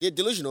delusional. they're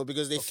delusional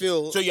because they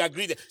feel So you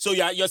agree that? So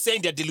you're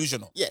saying they're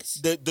delusional. yes,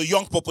 The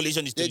young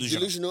population is they're delusional.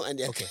 delusional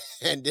and Okay.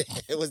 and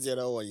what's the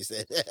other one you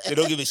said? They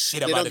don't give a shit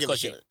They about don't the give a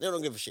country. shit. They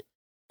don't give a shit,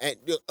 and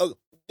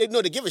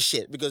they give a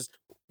shit because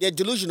they're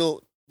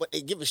delusional, but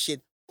they give a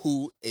shit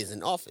who is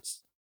in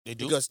office They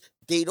do. because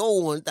they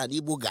don't want an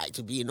Igbo guy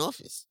to be in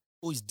office.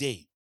 Who is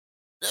they?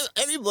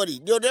 Everybody,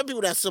 there are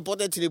people that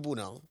supported Tinubu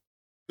now.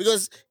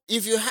 Because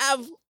if you have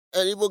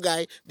an Igbo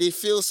guy, they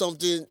feel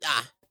something,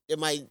 it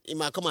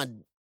might come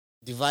and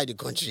divide the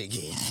country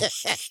again.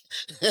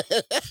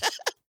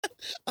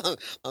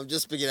 I'm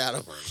just speaking out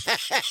of my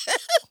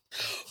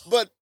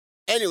But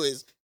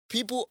anyways,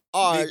 people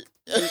are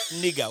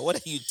Nigga, what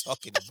are you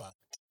talking about?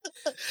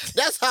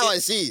 that's how I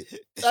see it.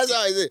 That's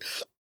how I see it.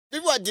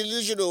 People are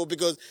delusional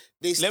because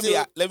they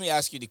Let me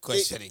ask you the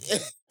question again.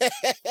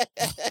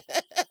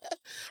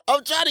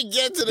 I'm trying to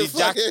get to the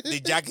fucking The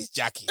jack is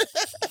Jackie.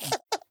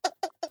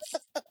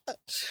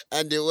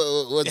 and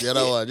what's the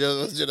other one?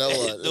 What's the other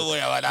one? Don't worry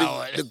about that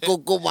one. The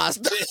Coco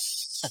Master.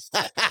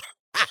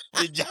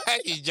 The jack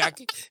is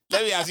Jackie.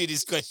 Let me ask you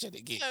this question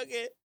again.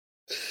 Okay.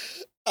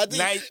 I think,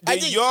 Now,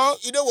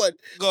 you know what?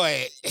 Go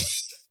ahead.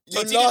 You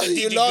Continue lost, to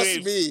dig you the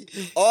lost grave.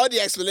 me. All the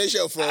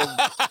explanation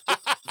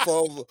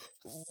from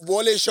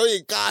Wole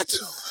showing car to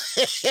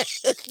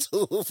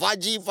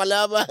Faji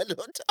Palama.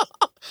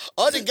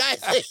 All the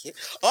guys,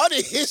 all the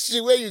history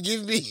where you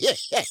give me.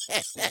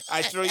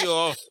 I throw you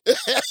off.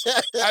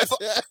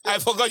 I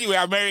forgot you were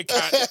American.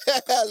 I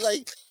was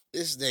like,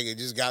 this nigga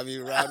just got me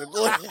around the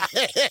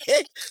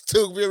world.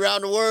 Took me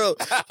around the world.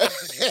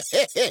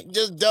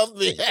 Just dumped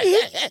me.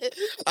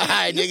 All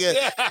right, nigga.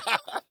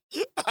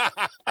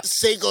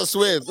 Sink or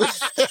swim.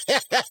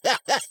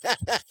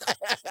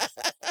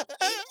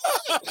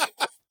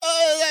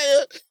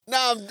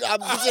 Now I'm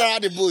beating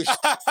around the bush.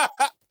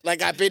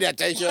 Like I paid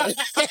attention.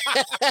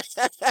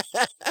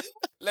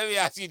 Let me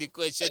ask you the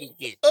question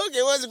again.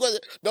 Okay, what's the question?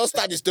 Don't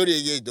start the story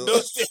again, though.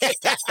 Don't say-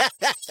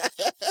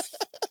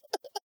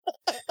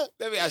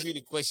 Let me ask you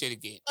the question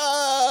again.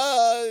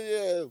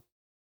 Yeah.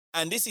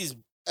 And this is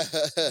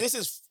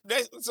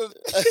so.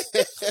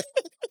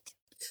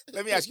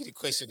 Let me ask you the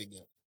question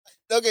again.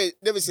 Okay,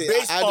 let me see.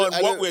 Based I on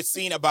don't- what we've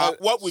seen about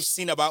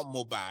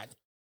Mohbad,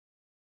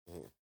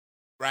 Mhm.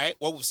 right?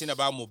 What we've seen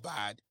about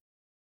Mohbad,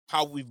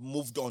 how we've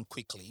moved on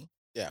quickly.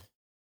 Yeah.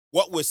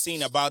 What we're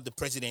seeing about the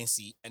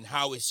presidency and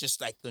how it's just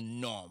like the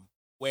norm,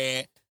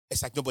 where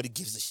it's like nobody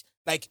gives a shit.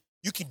 Like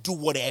you can do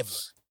whatever.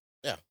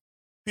 Yeah.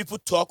 People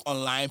talk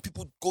online.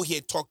 People go here,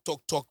 talk,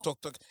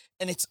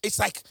 and it's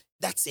like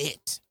that's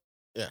it.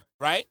 Yeah.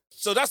 Right.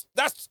 So that's.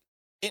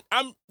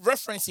 I'm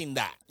referencing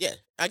that. Yeah,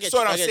 I get So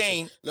you. what I I'm get you.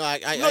 saying.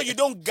 No, You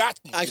don't got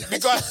me I get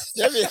because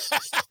Let me-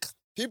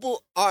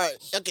 people are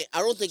okay. I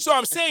don't think so.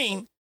 I'm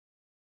saying,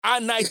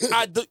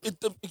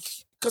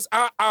 because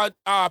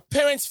our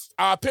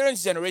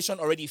parents' generation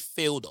already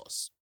failed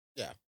us.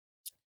 Yeah.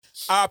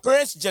 Our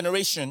parents'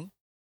 generation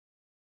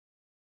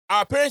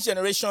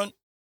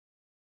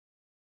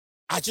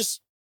are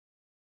just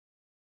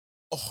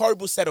a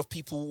horrible set of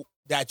people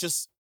that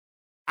just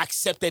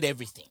accepted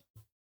everything.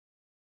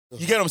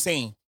 You get what I'm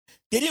saying?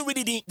 They didn't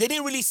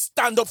really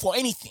stand up for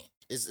anything.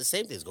 it's the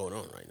same thing's going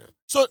on right now.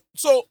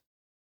 So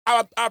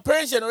our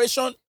parents'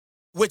 generation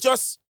were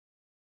just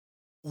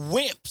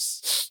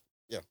wimps.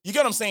 Yeah. You get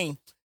what I'm saying?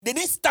 They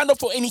didn't stand up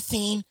for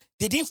anything.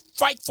 They didn't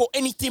fight for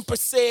anything per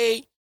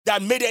se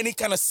that made any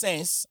kind of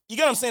sense. You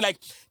get what I'm saying? Like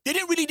they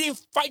didn't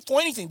fight for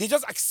anything. They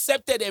just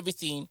accepted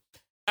everything.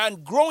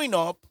 And growing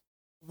up,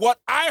 what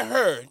I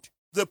heard,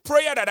 the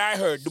prayer that I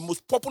heard, the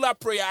most popular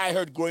prayer I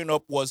heard growing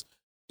up was,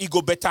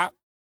 "Ego better,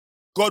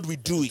 God will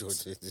do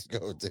it."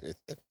 Go do it.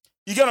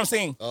 You get what I'm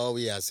saying? Oh,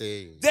 we are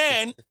saying.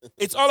 Then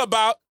it's all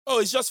about,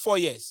 it's just 4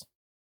 years.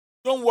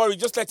 Don't worry,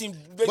 just let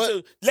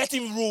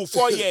him rule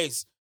 4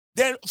 years.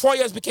 Then 4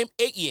 years became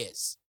 8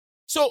 years.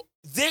 So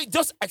they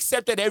just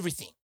accepted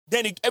everything.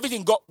 Then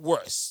everything got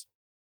worse.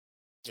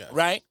 Yeah.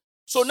 Right?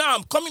 So now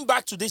I'm coming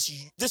back to this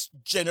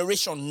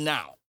generation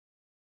now.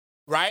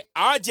 Right?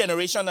 Our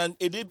generation and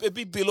a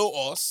bit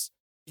below us.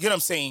 You get what I'm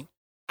saying?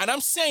 And I'm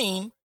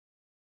saying,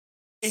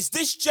 is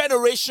this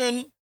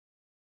generation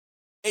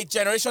a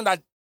generation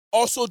that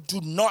also do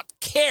not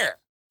care?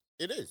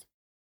 It is.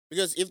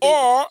 Because if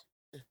Or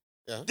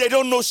Yeah. they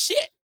don't know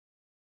shit.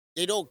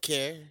 they don't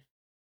care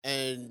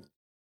and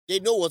they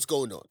know what's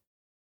going on,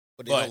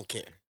 but they But- don't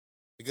care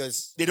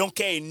Because they don't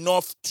care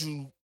enough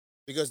to.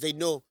 Because they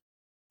know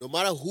no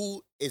matter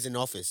who is in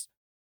office,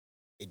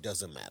 it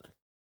doesn't matter.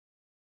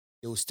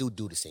 They will still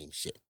do the same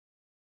shit.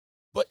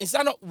 But is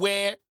that not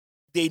where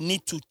they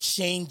need to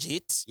change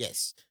it?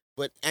 Yes.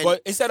 But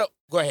instead of...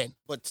 Go ahead.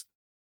 But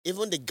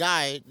even the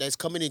guy that's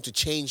coming in to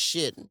change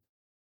shit,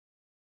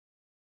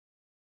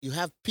 you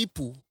have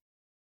people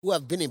who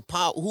have been in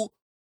power, who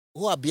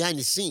are behind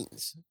the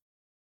scenes.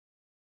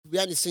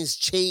 Behind the scenes,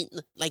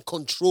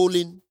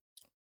 controlling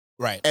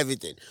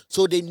everything.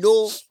 So they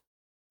know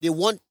they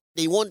want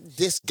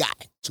this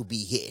guy to be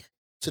here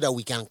so that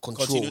we can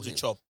Continue him. to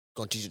chop.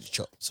 Continue to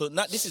chop. So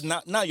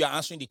now you're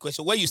answering the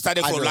question where you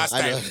started from last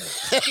time.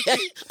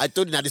 I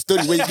told you now the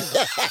story.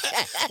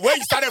 Where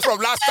you started from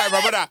last time,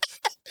 my brother.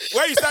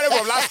 Where you started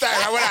from last time,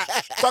 my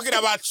brother. Talking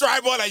about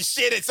tribal and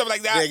shit and stuff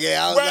like that.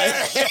 Yeah, I was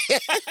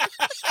like,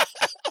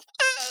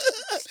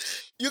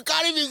 you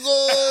can't even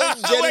go.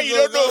 Where you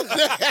don't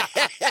know.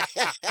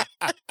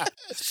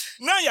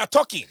 Now you're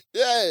talking.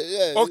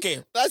 Yeah.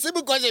 Okay. That's a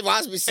simple question if you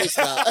ask me,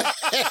 sister.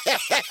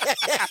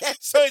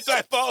 So it's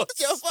my fault. It's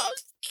your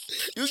fault.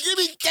 You give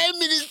me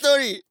 10-minute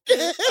story.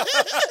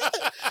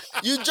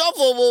 You jump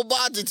from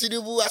Mohbad to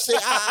Tinubu. I say,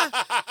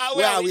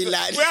 where are we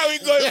land? Where are we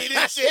going with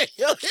this shit?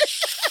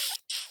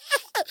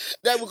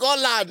 Then we call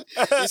land.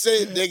 You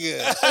say,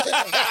 nigga.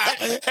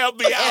 Help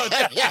me out.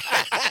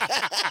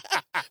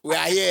 We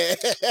are here.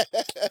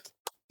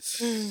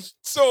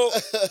 So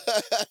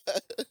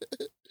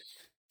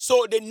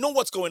they know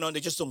what's going on. They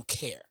just don't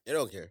care. They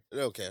don't care.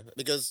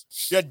 Because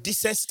they're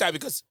desensitized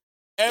because,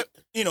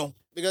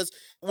 because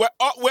we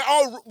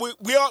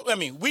all. I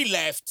mean, we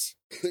left.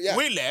 Yeah.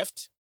 We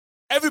left.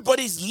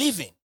 Everybody's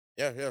leaving.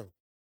 Yeah.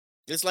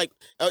 It's like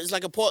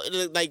a poor,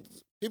 like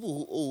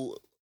people who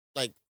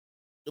like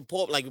the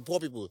poor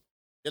people.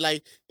 They're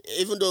like,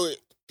 even though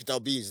Peter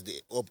B is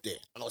up there,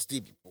 and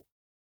still people,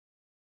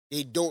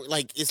 they don't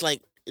like. It's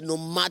like no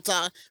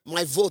matter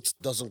my vote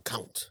doesn't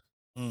count.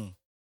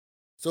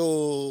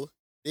 So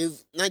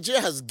Nigeria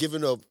has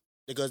given up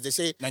because they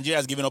say Nigeria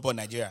has given up on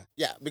Nigeria.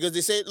 Yeah, because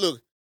they say, look,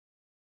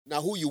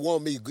 now who you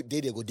want me go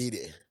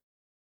there.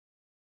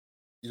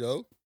 You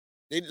know,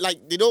 they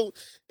don't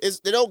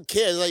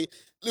care. It's like,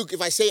 look,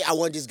 if I say I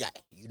want this guy,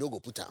 you don't go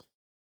put him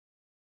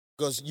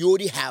because you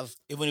already have.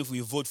 Even if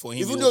we vote for him,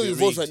 even though you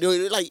vote for him,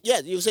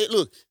 you say,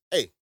 look,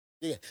 hey,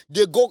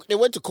 they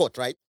went to court,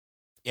 right?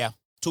 Yeah,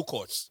 two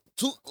courts.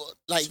 Two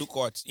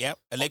courts. Yeah,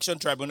 election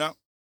tribunal.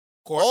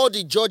 Court. All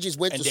the judges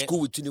went to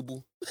school with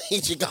Tinubu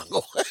in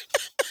Chicago.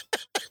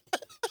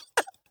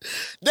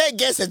 They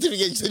get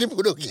certificate,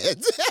 Tinubu don't get.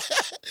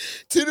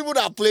 Tinubu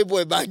not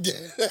playboy back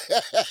then.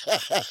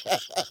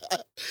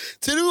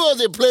 Tinubu was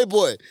a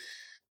playboy.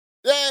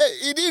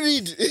 He didn't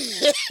read.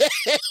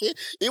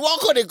 He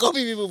won't call the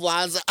copy people for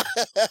answer.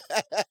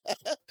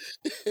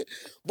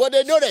 But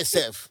they know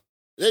themselves.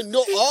 They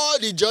know, all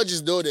the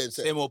judges know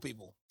themselves. Same old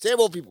people.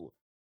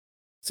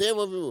 But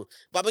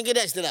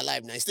Babangida is still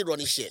alive now. He's still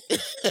running shit.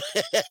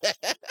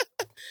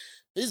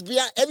 He's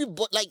behind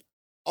everybody. Like,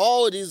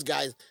 all these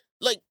guys.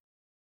 Like,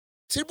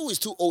 Tinubu is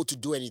too old to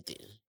do anything.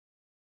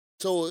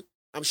 So,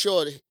 I'm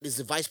sure this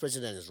the vice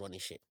president is running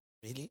shit.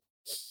 Really?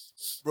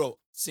 Bro,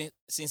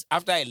 since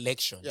after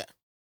election, yeah,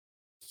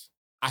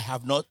 I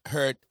have not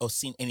heard or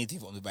seen anything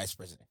from the vice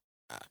president.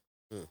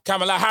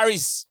 Kamala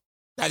Harris,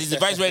 that is the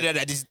vice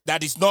president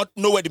that is not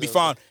nowhere to be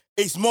found,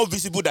 is more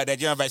visible than the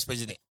Nigerian vice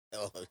president.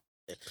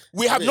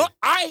 We have not.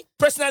 I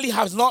personally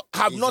have not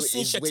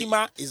seen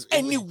Shetima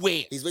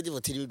anywhere. He's waiting for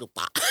Tinubu to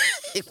pass.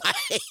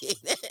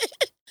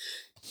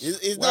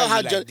 It's not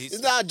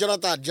how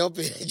Jonathan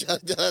jumping.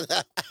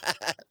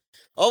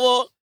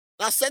 Oh,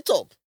 that's set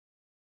up.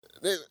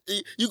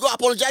 You go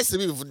apologize to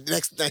me for the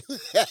next time.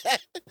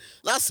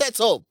 That's set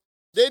up.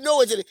 They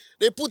know it.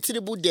 They put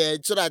Tinubu there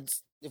so that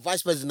the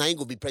vice president ain't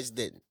gonna be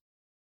president.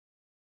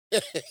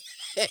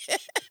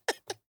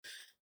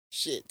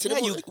 Shit.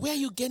 Where are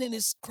you getting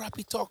this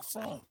crappy talk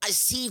from? I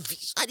see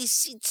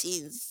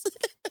things.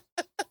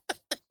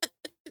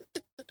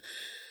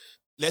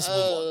 Let's move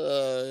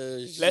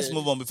on. Let's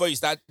move on before you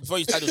start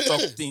to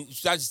talk things. You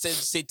start to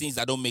say things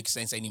that don't make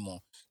sense anymore.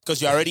 Because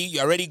you're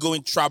already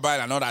going tribal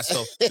and all that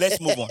stuff.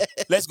 Let's move on.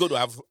 Let's go to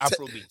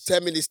Afrobeats.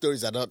 10-minute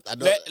stories are not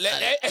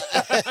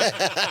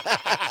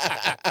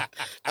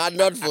are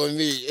not for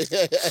me.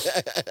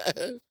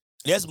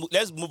 Let's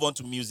move on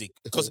to music,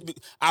 because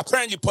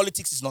apparently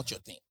politics is not your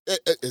thing.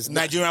 It's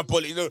Nigerian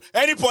politics.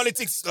 Any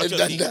politics is not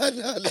your thing.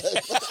 No.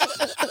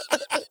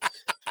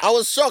 I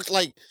was shocked,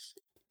 like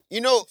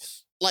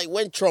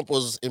when Trump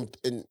was in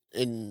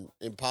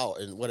power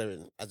and whatever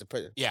as the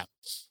president. Yeah,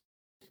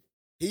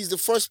 he's the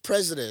first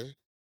president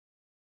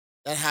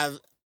that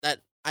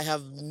I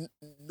have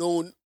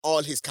known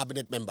all his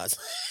cabinet members.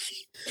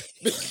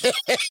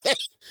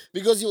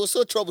 Because he was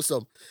so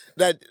troublesome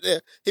that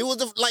he was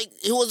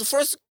the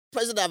first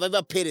president I've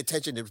ever paid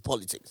attention to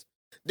politics.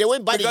 They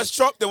went by because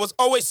Trump, there was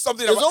always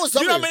something. Do you know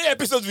how many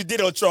episodes we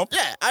did on Trump?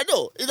 Yeah, I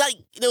know. It's like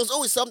there was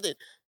always something.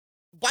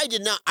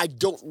 Biden now, I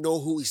don't know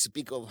who his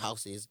Speaker of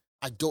House is.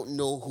 I don't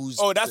know who's.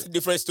 Oh, that's a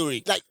different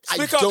story. Like,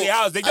 Speaker of the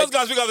House. They just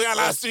got Speaker of the House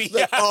last week.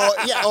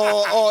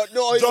 Or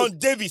no, John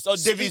Davis or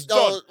Davis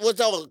John. What's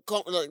that one?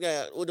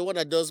 The one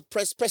that does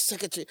press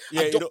secretary.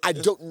 Yeah, I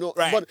don't know.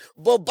 Right.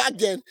 But back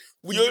then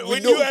we know who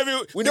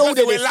because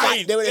they were were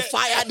lying. They were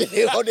fired.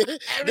 They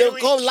will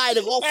come lie.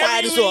 They go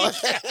fire this one.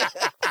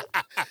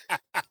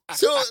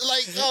 So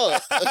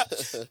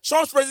like,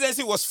 Trump's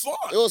presidency was fun.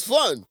 it was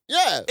fun.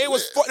 Yeah, It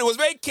was fun. It was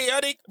very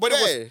chaotic, but it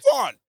was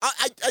fun.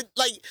 I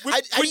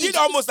We did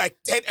almost like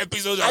 10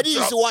 episodes of I didn't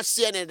Trump. used to watch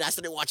CNN. I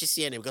started watching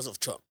CNN because of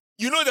Trump.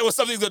 You know there was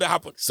something going to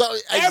happen. So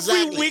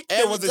Every week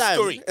there was a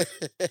story.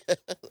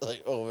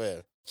 Like, oh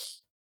man.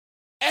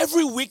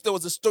 Every week there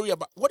was a story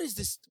about what is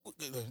this?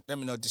 Let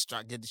me not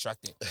get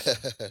distracted.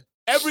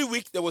 Every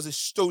week there was a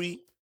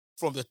story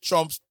from the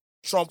Trump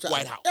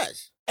White House.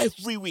 Yes.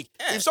 Every week.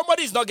 Yeah. If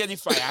somebody is not getting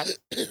fired,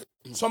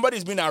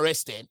 somebody's been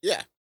arrested,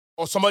 Yeah.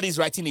 or somebody's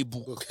writing a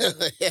book,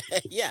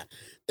 Yeah.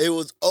 It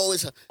was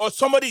always or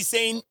somebody's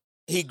saying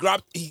he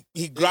grabbed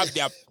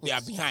their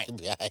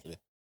behind.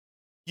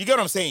 You get what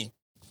I'm saying?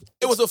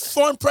 It was a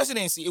fun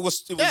presidency. It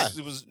was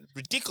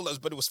ridiculous,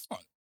 but it was fun.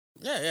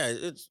 Yeah,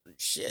 it's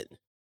shit.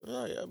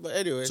 Oh yeah, but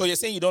anyway. So you're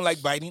saying you don't like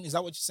Biden? Is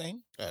that what you're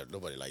saying?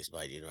 Nobody likes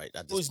Biden, right?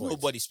 At Who this is point.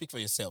 nobody? Speak for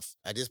yourself.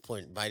 At this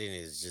point,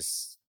 Biden is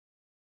just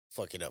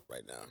fucking up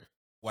right now.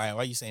 Why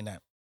are you saying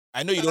that?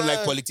 I know you don't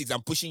like politics.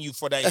 I'm pushing you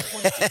further into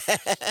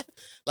politics.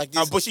 Like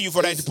I'm pushing you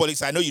further into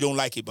politics. I know you don't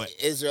like it, but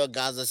Israel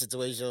Gaza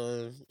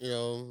situation,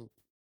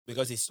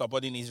 because he's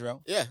supporting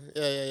Israel, Yeah.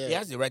 he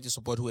has the right to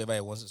support whoever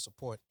he wants to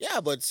support. Yeah,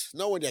 but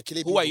not when they're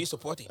killing Who people. are you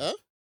supporting? Huh?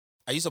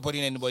 Are you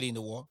supporting anybody in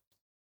the war?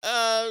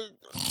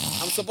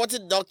 I'm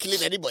supporting not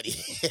killing anybody.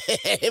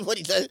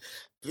 Anybody does,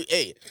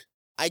 hey,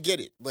 I get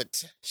it,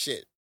 but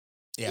shit.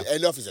 Yeah.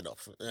 Enough is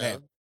enough. Yeah.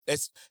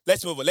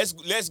 Let's move on.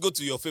 Let's go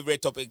to your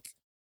favorite topic,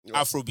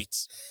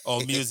 Afrobeats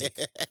or music.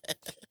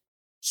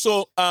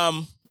 So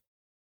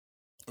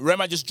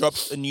Rema just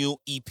dropped a new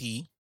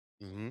EP,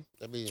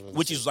 Mm-hmm.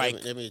 which is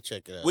like let me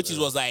check it out. which is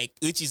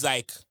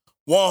like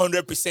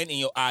 100% in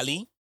your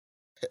alley.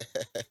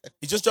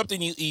 He just dropped a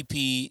new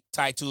EP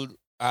titled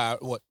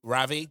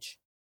Ravage,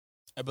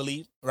 I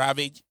believe.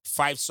 Ravage,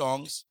 5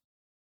 songs.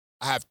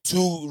 I have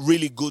 2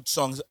 really good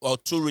songs, or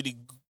 2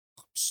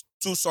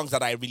 songs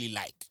that I really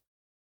like.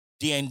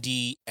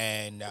 DND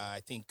and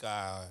I think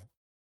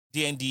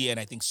DND and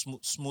I think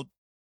Smooth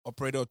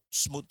Operator,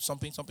 Smooth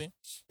something.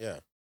 Yeah.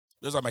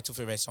 Those are my 2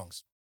 favorite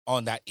songs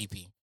on that EP.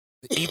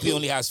 The EP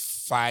only has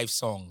 5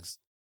 songs.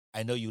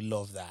 I know you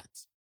love that.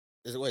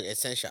 Is it what?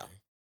 Essential.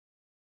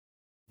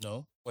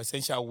 No?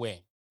 Essential where?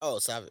 Oh,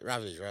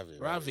 Ravage.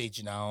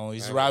 Ravage now.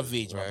 It's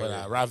Ravage, Ravage, my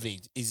brother.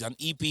 Ravage. It's an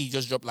EP he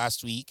just dropped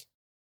last week.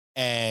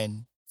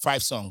 And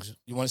 5 songs.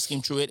 You want to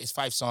skim through it? It's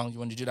 5 songs. You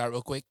want to do that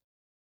real quick?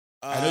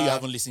 I know you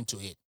haven't listened to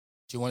it.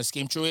 Do you want to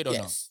skim through it or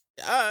yes.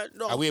 no?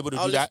 No. Are we able to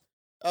do that?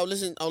 I'll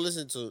listen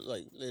to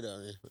like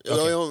later.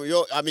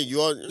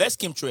 Okay. Let's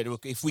skim through it real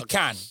quick.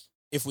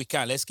 If we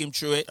can, let's skim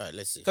through it. All right,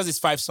 let's see. Because it's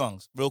 5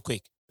 songs, real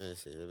quick. Let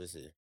me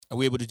see. Are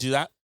we able to do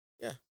that?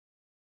 Yeah.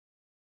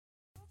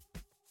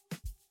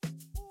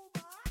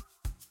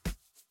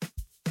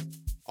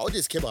 All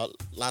this came out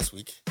last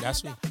week.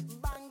 Last week.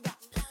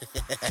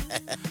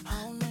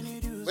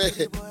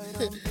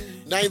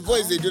 9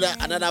 Boys, they do that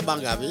another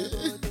banger.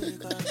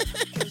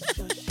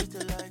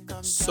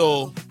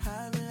 So,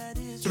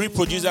 3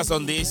 producers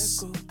on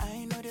this.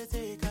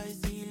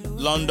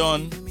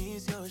 London.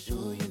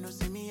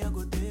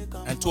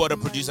 And 2 other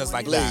producers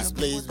like that.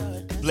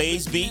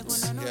 Blaze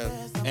Beats. Yeah.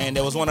 And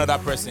there was one other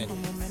person.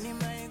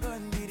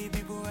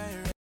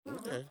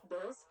 Okay.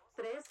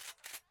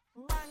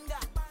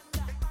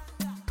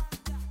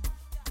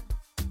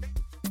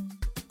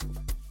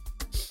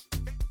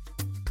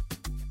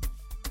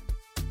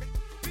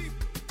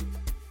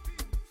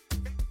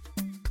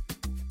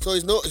 So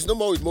it's no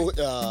more with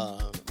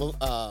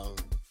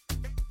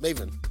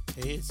Maven.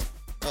 It is.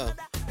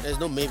 There's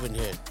no Maven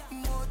here.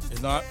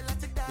 It's not.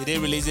 Did they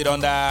release it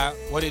under?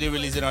 What did they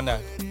release it under?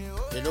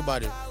 There's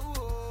nobody.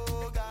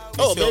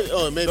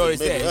 Maybe. No, it's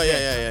there, it's Oh,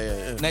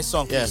 there. yeah. Next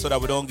song, Yeah. so that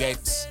we don't get.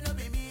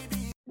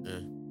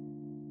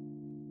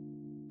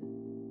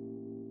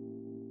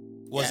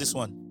 What's this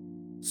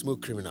one?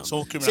 Smooth Criminal.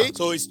 Smooth Criminal. See?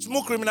 So it's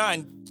Smooth Criminal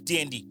and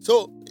D&D.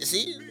 So, you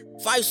see,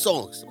 5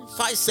 songs,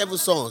 7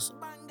 songs.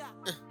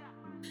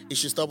 You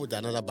should stop with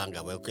another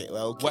banger. Well, okay.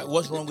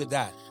 What's wrong with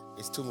that?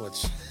 It's too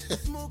much.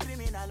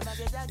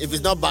 If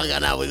it's not banger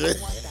now, we're good.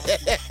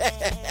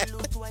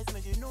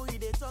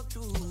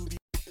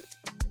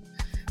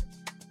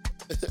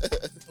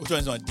 Which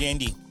one's on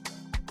D&D?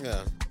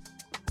 Yeah.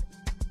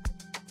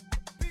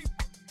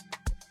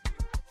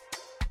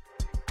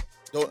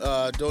 Don't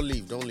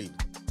leave.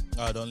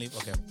 Oh, don't leave.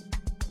 Okay.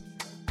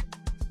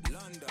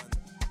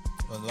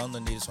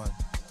 London did this one.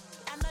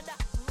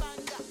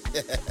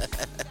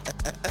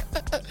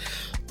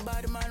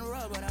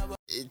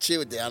 Chill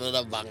with the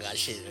another banger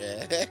shit,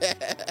 man.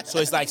 So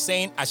it's like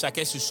saying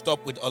Ashake should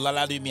stop with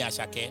Olaladumi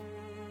Ashake.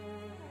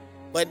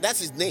 But that's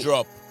his name.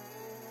 Drop.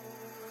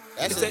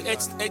 That's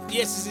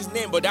Yes, it's his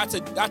name, but that's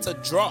a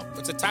drop.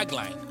 It's a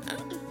tagline.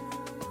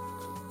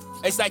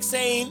 It's like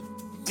saying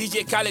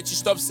DJ Khaled to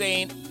stop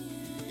saying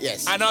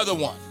Yes. another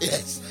one.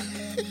 Yes.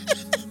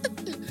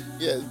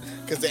 Yes.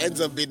 Because it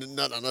ends up being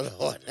not another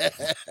one.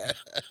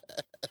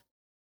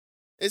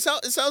 It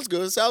sounds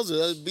good. It sounds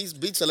good.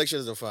 Beat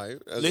selections are fine.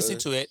 Listen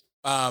to it.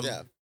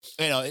 Yeah.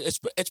 You know,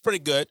 it's pretty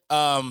good.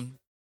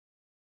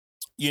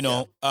 You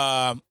know,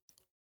 I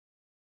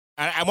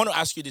want to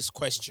ask you this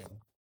question.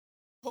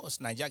 Oh,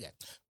 it's Nigeria.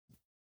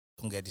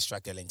 Don't get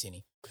distracted,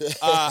 Lentini.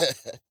 I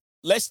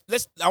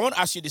want to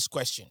ask you this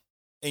question.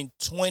 In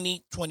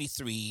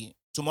 2023,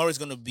 tomorrow is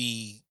going to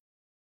be,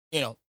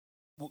 you know,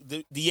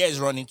 the year is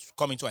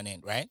coming to an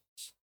end, right?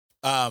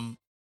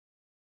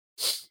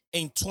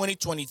 In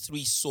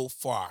 2023 so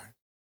far,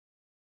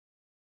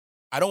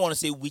 I don't want to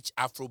say which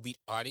Afrobeat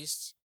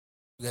artists,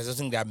 because I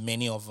think there are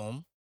many of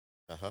them,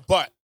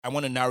 but I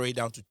want to narrow it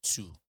down to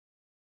two.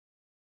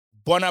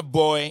 Burna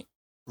Boy,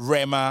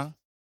 Rema,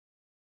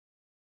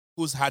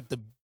 who's had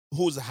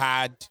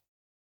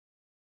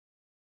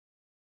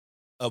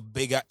a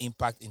bigger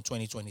impact in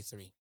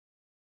 2023?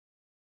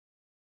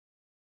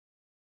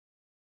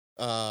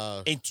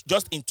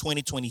 Just in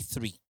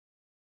 2023.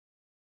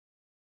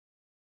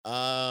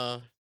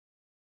 I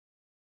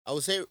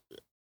would say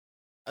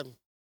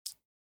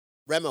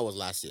Rema was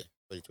last year,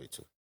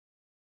 2022.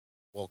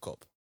 World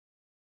Cup.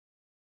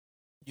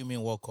 You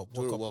mean World Cup?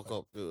 World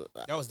Cup.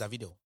 That was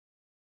Davido.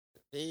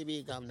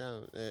 Baby, calm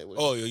down.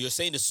 Oh, you're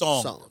saying the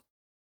song.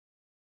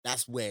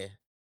 That's where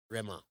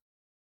Rema,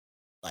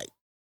 like,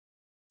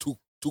 took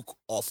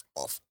off.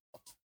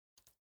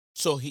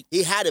 So he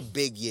had a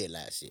big year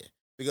last year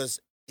because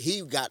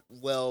he got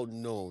well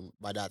known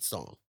by that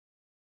song.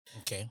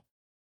 Okay.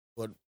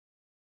 But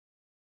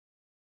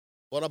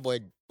Burna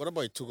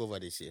Boy took over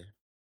this year.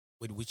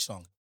 With which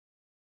song?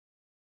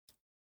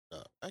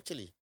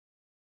 Actually,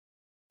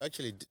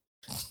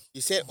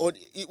 you said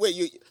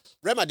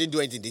Rema didn't do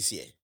anything this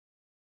year.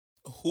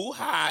 Who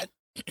had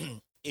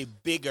a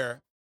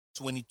bigger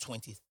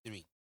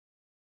 2023?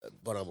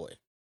 Burna Boy.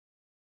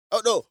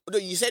 Oh no!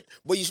 You said,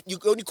 but you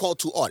only called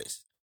two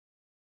artists.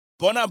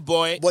 Burna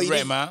Boy,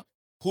 Rema,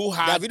 who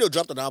had Davido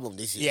dropped an album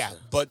this year. Yeah,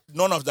 but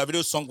none of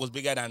Davido's song was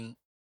bigger than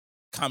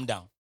 "Calm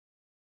Down."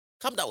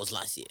 Calm Down was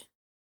last year.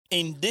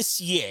 In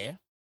this year,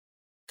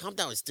 Calm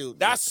Down is still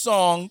that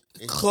song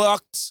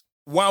clocked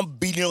 1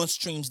 billion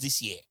streams this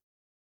year.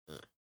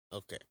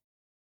 Okay.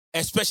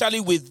 Especially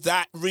with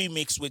that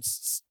remix with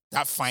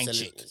that fine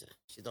chick.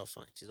 She's not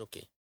fine. She's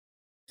okay.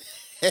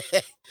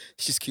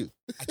 She's cute.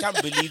 I can't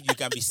believe you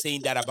can be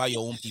saying that about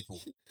your own people.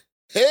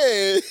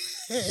 Hey,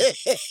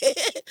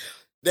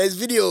 there's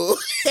video.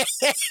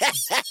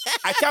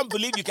 I can't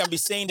believe you can be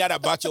saying that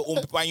about your own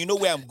people. And you know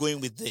where I'm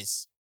going with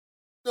this.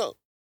 No,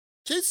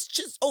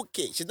 she's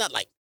okay. She's not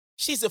like,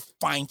 she's a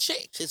fine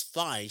chick. She's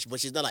fine,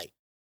 but she's not like,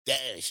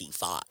 damn, she's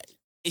fine.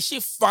 Is she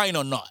fine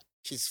or not?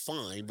 She's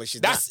fine, but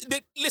she's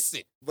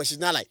listen. But she's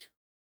not like,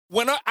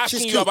 we're not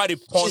asking you about a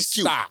porn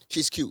star.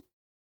 She's cute.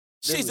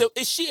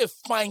 Is she a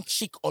fine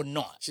chick or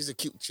not? She's a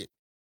cute chick.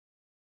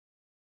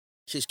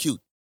 She's cute.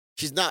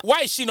 She's not.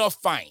 Why is she not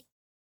fine?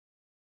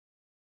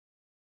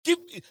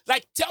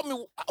 Tell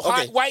me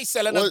why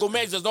Selena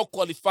Gomez does not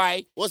qualify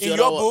in your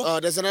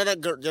book. There's another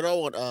girl, the other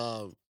one,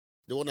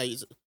 the one I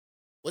used.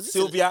 What's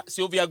it?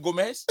 Sylvia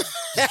Gomez.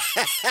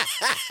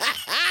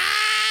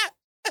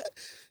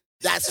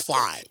 That's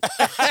fine.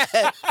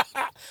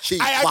 She's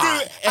I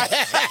fine.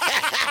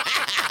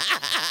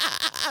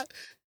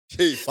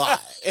 She's fine.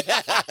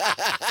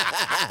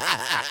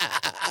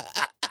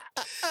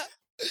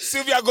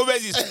 Sylvia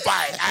Gomez is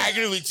fine. I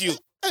agree with you.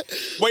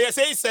 But you're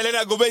saying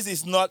Selena Gomez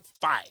is not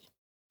fine.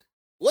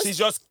 She's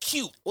just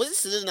cute. Was it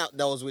Selena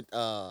that was with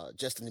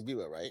Justin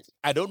Bieber, right?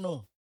 I don't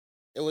know.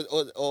 It was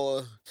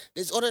or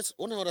there's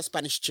one other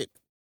Spanish chick.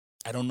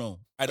 I don't know.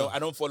 I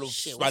don't follow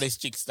Spanish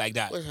chicks like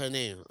that. What's her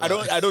name? I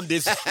don't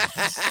this.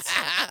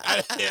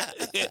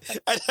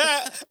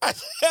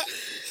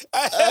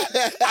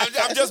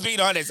 I'm just being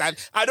honest. I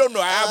don't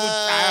know. I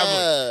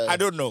haven't. I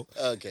don't know.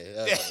 Okay.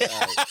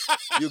 Right.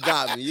 You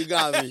got me.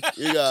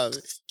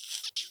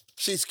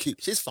 She's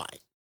cute. She's fine.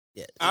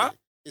 Yeah. Huh?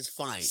 She's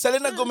fine.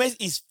 Selena Gomez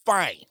is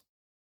fine.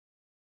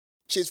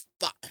 She's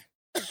fine.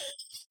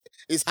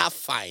 It's half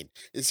fine.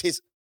 It's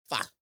his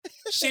fine.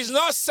 She's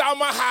not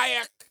Salma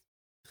Hayek.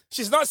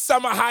 She's not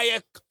Salma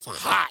Hayek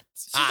hot.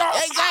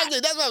 Exactly.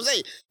 That's what I'm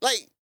saying.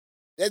 Like,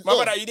 my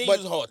brother, you didn't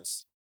use hot.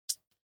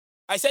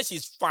 I said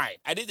she's fine.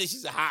 I didn't say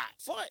she's hot.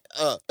 Fine.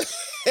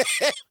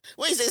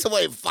 When you say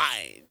somebody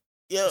fine,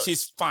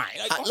 she's fine.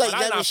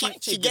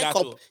 She get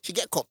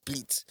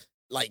complete.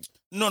 Like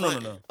no. Oh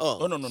no.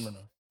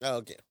 Oh,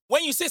 okay.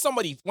 When you say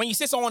someone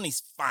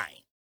is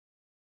fine,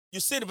 you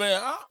say the baby,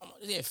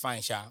 they're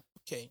fine, child.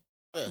 Okay.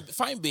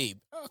 Fine, babe.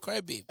 Oh,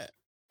 correct, babe.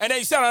 And then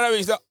you say another way,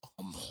 you say,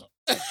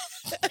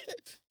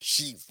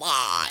 she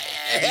fine.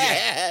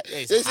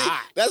 It's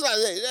hot. That's what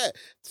I'm saying. Yeah.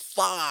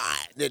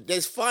 Fine.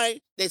 There's fine.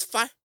 There's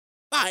fine.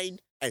 Fine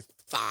and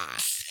fine.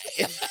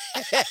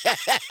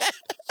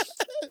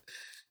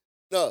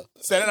 No.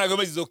 Selena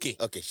Gomez is okay.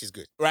 Okay, she's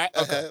good. Right?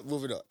 Okay.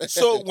 Moving on.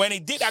 So when he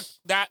did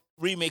that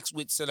remix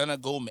with Selena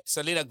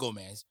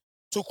Gomez,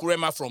 took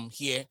Rema from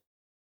here.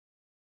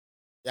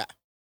 Yeah.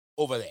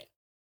 Over there.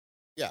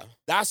 Yeah.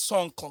 That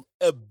song clocked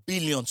 1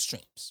 billion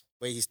streams.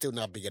 But he's still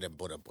not bigger than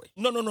Burna Boy.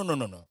 No.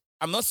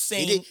 I'm not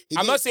saying He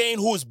I'm did- not saying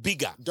who's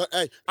bigger.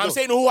 I'm No,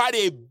 saying who had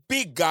a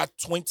bigger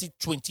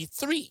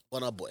 2023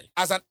 Burna Boy.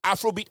 as an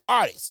Afrobeat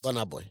artist.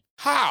 Burna Boy.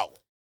 How?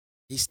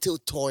 He's still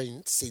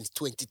touring since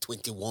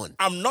 2021.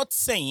 I'm not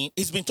saying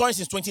he's been touring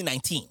since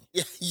 2019.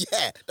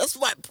 Yeah. That's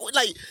my point.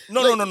 Like,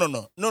 No.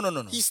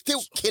 he's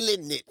still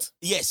killing it.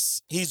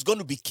 Yes, he's going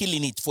to be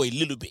killing it for a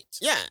little bit.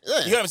 Yeah. You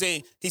know what I'm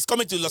saying? He's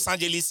coming to Los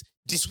Angeles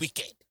this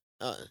weekend.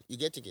 You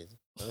get tickets?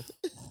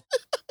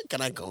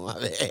 Can I go? I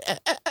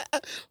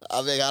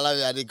love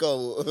you. I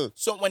go.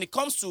 So when it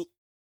comes to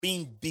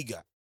being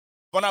bigger,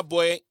 Burna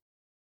Boy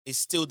is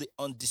still the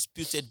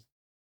undisputed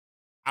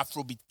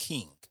Afrobeat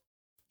king.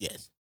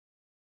 Yes.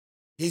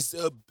 He's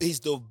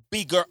the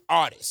bigger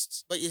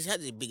artist. But he's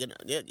had a bigger.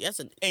 Yeah, yes.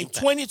 In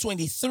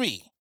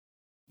 2023,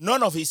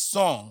 none of his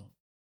song,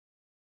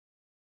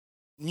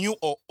 new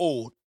or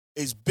old,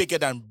 is bigger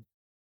than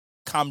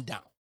Calm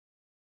Down.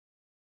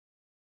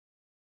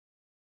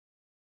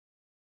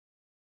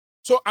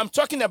 So I'm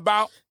talking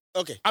about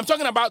Okay.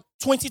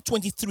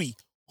 2023.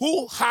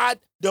 Who had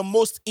the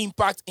most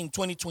impact in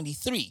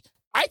 2023?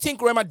 I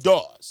think Rema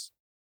does.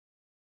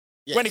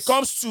 Yes. When it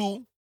comes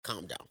to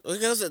Calm Down.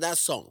 Because of that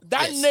song.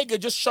 that Yes. nigga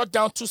just shut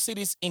down 2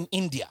 cities in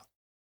India.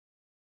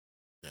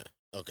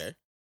 Okay.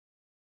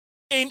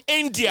 In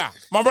India,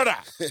 my brother.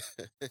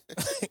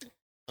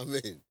 I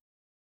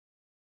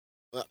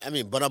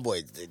mean, Burna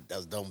Boy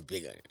that's done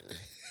bigger.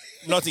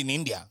 Not in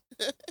India.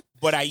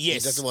 But He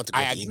yes, doesn't want to go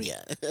I to agree.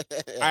 India.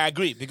 I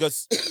agree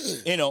because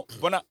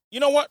Burna. You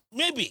know what?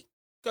 Maybe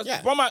because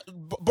Yeah.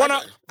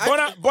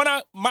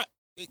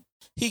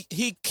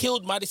 he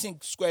killed Madison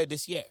Square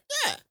this year.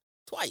 Yeah,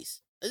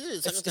 twice. This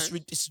is the second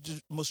time. It's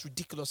the most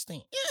ridiculous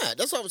thing. Yeah,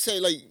 that's what I'm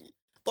saying. Like,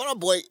 Burna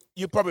Boy,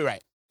 You're probably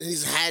right.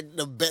 he's had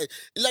the best.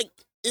 Like,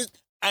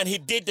 And he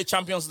did the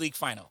Champions League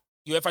final,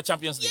 UEFA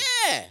Champions League.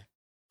 yeah.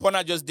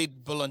 Burna just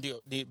did Ballon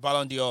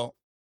d'Or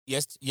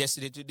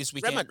yesterday this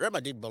weekend. Rema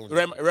did Ballon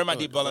Rema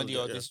did Ballon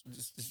d'Or this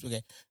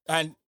weekend,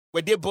 and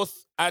were they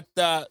both at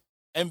the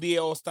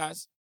NBA All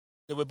Stars?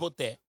 They were both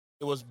there.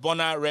 It was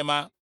Burna,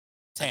 Rema,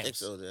 I think Thames.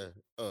 so, yeah.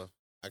 Oh,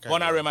 I can't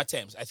Burna, remember. Rema,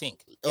 Thames. I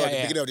think. Oh, Yeah, the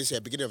yeah.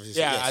 beginning of this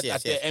year. Yeah, Yes,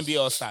 at the NBA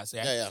All Stars.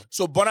 Yeah. Yeah.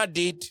 So Burna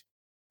did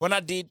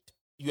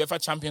UEFA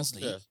Champions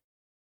League. Yeah.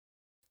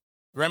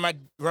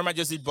 Rema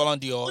just did Ballon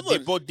d'Or. Even- They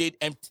both did.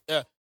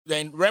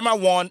 Then Rema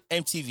won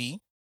MTV.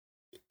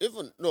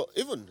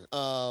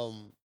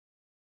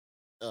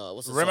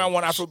 What's the Rema song?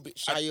 won Afrobeat.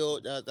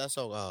 Shayo, that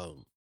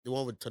song, the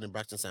one with Tony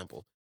Braxton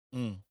sample.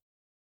 Mm.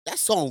 That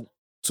song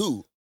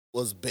too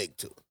was big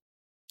too.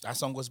 That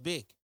song was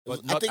big, but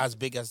I not think- as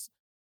big as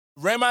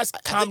Rema's I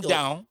Calm think it was-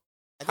 Down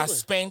I think has it was-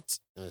 spent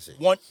Let me see.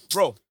 one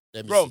bro.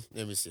 Let me bro. see.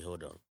 Let me see.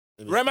 Hold on.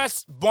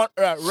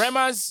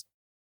 Rema's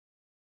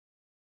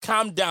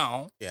Calm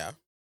Down Yeah.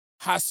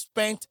 has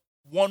spent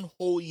one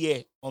whole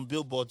year on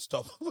Billboard's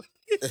top.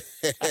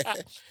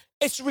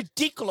 It's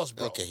ridiculous,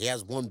 bro. Okay, he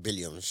has 1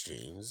 billion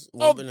streams. A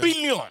 1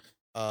 billion.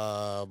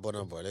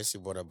 Burna Boy. Let's see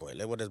Burna Boy.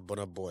 What does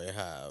Burna Boy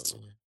have?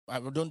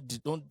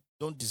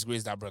 Don't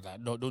disgrace that, brother.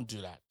 No, don't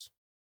do that.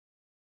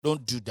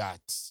 Don't do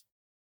that.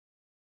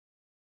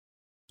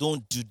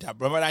 Don't do that,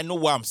 brother. I know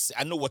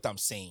what I'm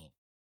saying.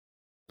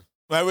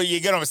 Well, you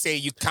get what I'm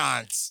saying. You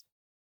can't.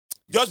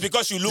 Just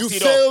because you You looked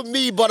it up. failed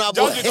me, Burna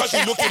Boy. Just because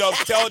you look it up,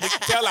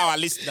 tell our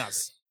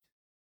listeners.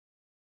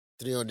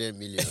 300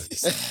 million.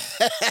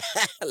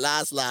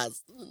 last. Now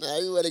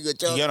you want to go You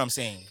chop. get what I'm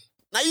saying?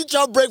 Now you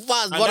chop breakfast,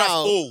 And but that's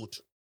old.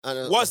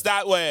 now. What's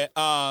that where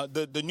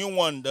the new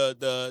one,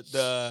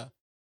 the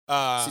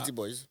City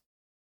Boys.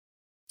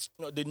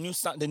 no, the new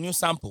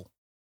sample,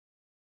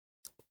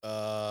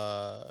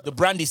 Uh the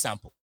brandy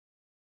sample,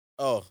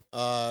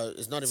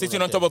 it's not even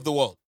sitting on top of the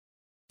world.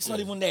 It's not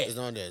even there. It's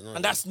not there.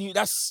 And that's new.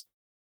 That's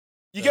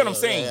you get what I'm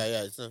saying?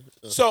 Yeah. It's not,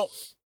 So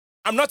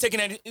I'm not taking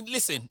any.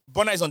 Listen,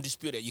 Burna is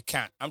undisputed. You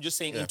can't. I'm just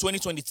saying Yeah. in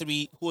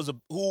 2023,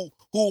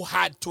 who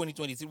had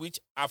 2023? Which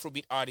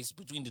Afrobeat artists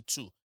between the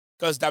two?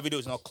 Because Davido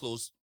is not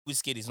close.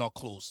 Wizkid is not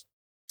close.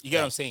 You get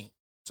what I'm saying?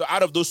 So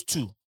out of those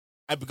two,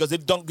 and because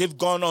they've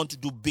gone on to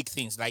do big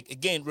things. Like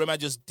again, Rema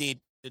just did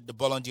the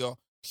Ballon d'Or,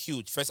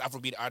 huge first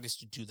Afrobeat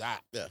artist to do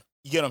that. Yeah.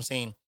 You get what I'm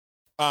saying?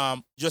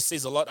 Just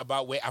says a lot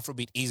about where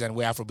Afrobeat is and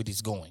where Afrobeat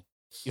is going.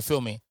 You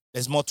feel me?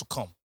 There's more to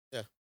come.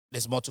 Yeah.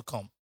 There's more to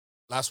come.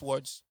 Last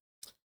words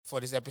for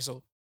this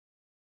episode.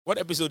 What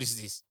episode is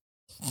this?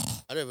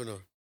 I don't even know.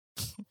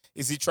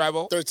 Is it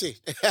tribal? 13.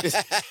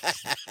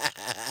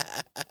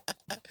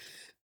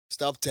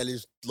 Stop telling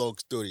long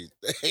stories.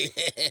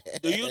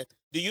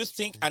 Do you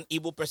think an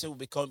Igbo person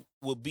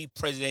will be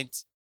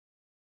president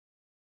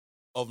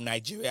of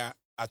Nigeria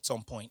at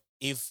some point?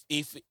 If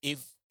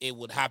it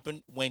would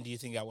happen, when do you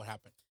think that would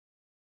happen?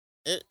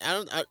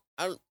 I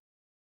don't.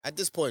 At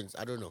this point,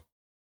 I don't know.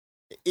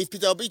 If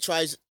Peter Obi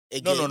tries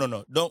again,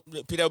 No.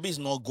 Don't. Peter Obi is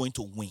not going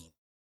to win.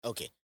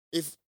 Okay.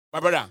 If My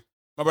brother,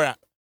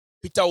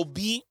 Peter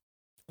Obi,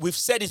 we've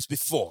said this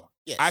before.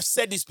 Yes. I've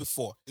said this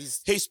before.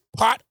 He's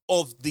part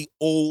of the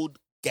old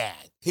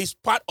gang. He's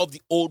part of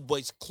the old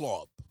boys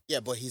club. Yeah,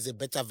 but he's a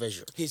better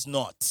version. He's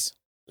not.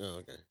 Oh,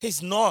 okay.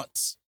 He's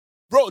not.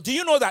 Bro, do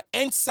you know that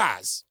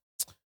NSAS?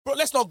 Bro,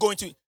 let's not go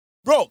into it.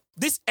 Bro,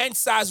 this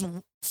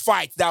NSAS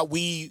fight that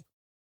we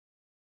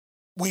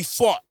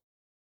fought.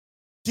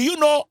 Do you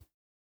know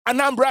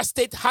Anambra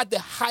State had the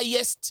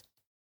highest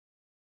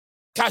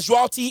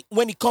casualty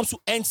when it comes to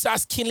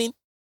NSAS killing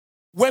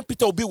when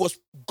Peter Obi was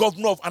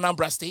governor of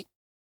Anambra State?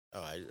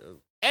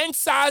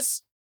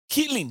 NSAS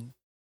killing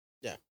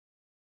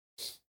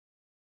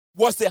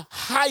was the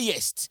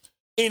highest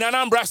in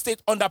Anambra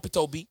State under Peter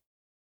Obi.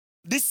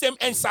 This same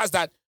NSAS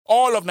that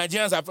all of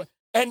Nigerians have,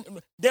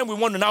 and then we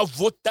want to now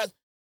vote that.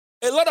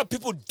 A lot of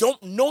people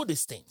don't know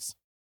these things.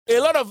 A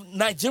lot of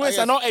Nigerians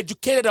are not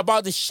educated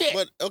about the shit.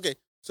 But, okay,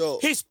 so...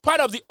 He's part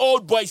of the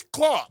old boys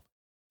club.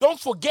 Don't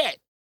forget,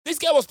 this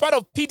guy was part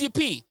of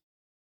PDP.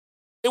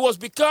 It was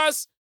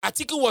because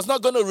Atiku was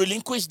not going to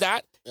relinquish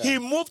that. Yeah. He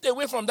moved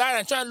away from that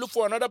and tried to look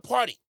for another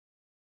party.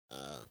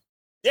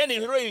 Then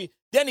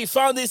he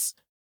found this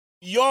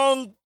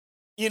young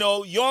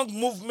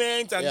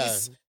movement and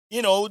this,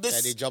 this.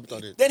 And he jumped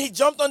on it. Then he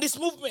jumped on this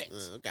movement.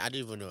 Okay, I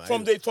didn't even know.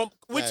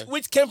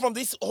 Which came from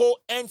this whole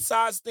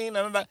NSAS thing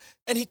and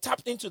he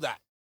tapped into that.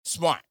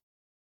 Smart.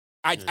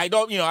 I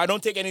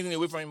don't take anything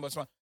away from him, but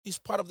smart. He's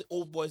part of the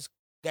old boys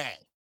gang.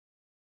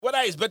 Whether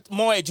he's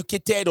more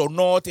educated or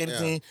not,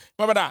 anything.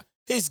 Remember that.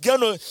 He's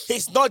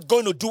not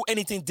going to do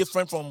anything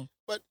different from.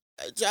 But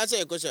to answer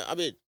your question, I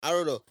mean, I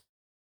don't know.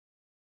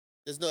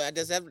 There's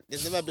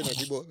never been an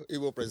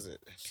Igbo president.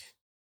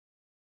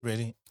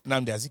 Really?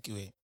 Nnamdi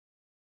Azikiwe.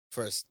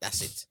 First,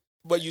 that's it.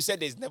 But you said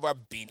there's never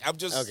been. I'm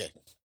just okay.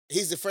 He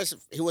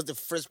was the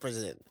first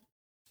president.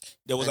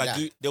 There was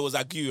Aguiyi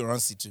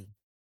Ironsi too.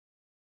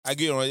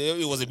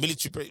 It was a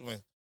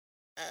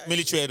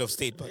military head of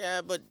state, but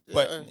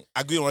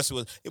Aguiyi Ironsi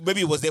was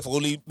maybe it was there for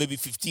only maybe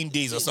 15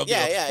 days or something,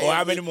 or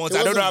how many months?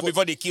 I don't know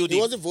before they killed him.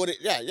 He wasn't voted.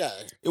 Yeah.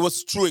 It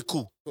was through a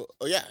coup. Oh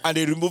yeah, and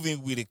they removed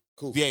him with a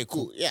coup. Via a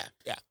coup. Yeah.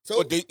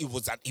 So it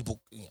was an Igbo.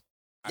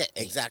 Yeah,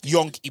 exactly.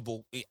 Young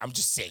Igbo. I'm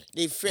just saying.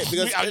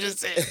 Because I'm just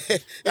saying.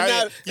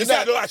 You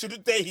said I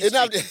shouldn't tell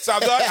history. So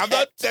I'm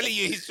not telling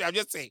you history. I'm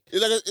just saying.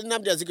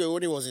 Nnamdi Azikiwe,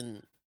 when he was in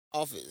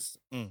office,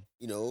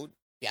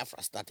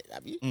 Biafra started,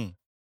 have you?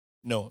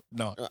 No.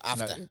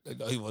 After.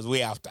 No, it was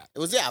way after. It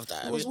was way after.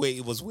 It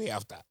was way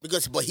after.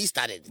 But he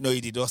started. No, he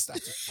did not start.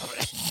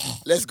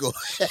 Let's go.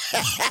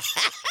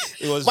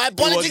 My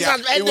politics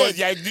has ended. It was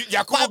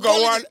Yakubu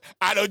Gowon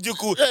and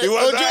Ojukwu.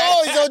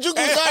 It's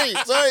Ojukwu.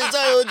 Sorry,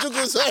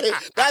 Ojukwu. Sorry.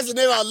 That's the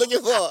name I was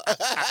looking for.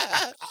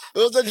 It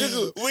was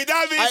Ojukwu.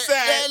 Without being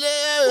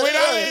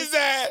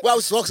said. Well,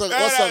 what song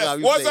have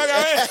you played?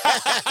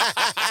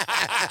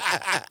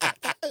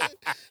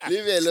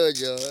 Leave me alone,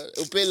 Joe.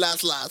 We'll play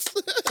last.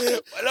 We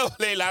don't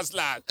play last.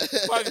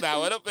 Fuck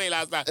that. We don't play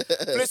last.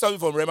 Play something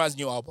from Rema's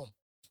new album.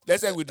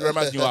 Let's end with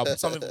Rema's new album.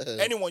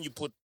 Anyone you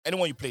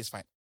play is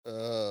fine.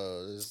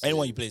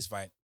 Anyone you play is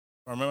fine.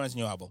 From Rema's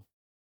new album.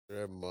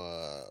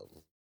 Rema.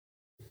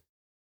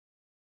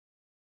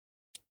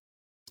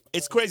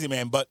 It's crazy,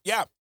 man. But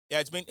yeah,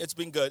 it's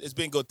been good. It's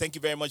been good. Thank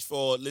you very much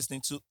for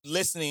listening to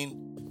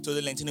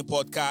the Lentini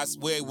podcast.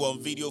 We're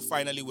on video.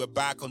 Finally, we're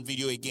back on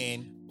video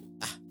again.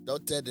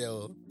 Don't tell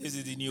them. This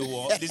is the new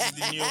one. This is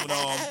the new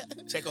norm.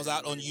 Check us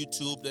out on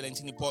YouTube, the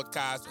Lentini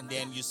podcast, and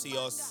then you see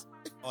us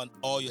on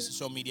all your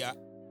social media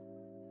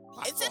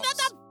platforms. It's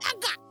another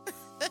banger.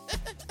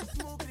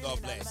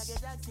 God bless.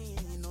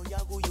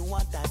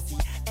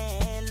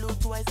 Look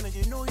twice, make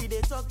you know who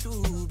they talk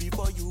to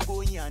before you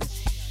go in.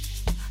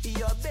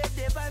 Your babe,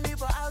 they find me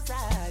for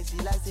outside. She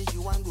like say she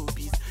want go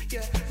peace.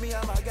 Yeah, me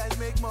and my guys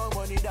make more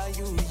money than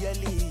you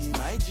yearly.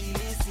 My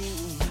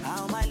GC,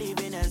 how am I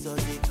living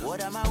exotic? What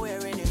am I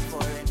wearing is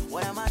foreign?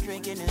 What am I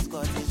drinking is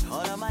Scottish?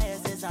 All of my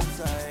essence, I'm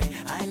sorry.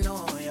 I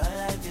know your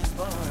life is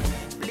boring.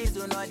 Please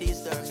do not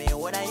disturb me.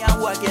 When I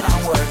am working,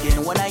 I'm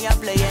working. When I am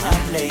playing,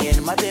 I'm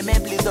playing. My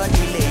payment, please don't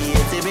delay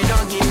it. If you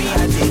don't give me,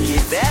 I take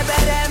it.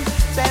 Pepe them,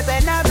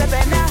 pepe na,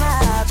 pepe na,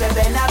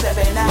 pepe na,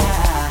 pepe na.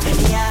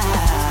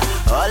 Yeah.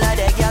 All of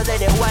the girls that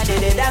they want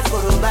it, they dance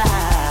for Ruba.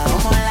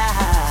 Omola,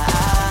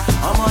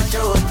 Omo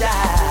Chota.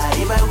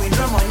 If I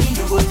withdraw money,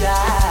 you go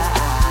die.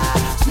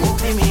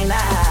 Smoke me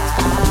now.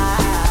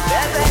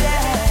 Pepe na,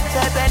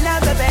 pepe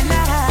na,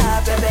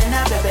 pepe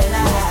na, pepe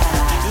na.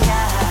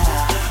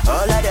 Yeah.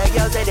 All of the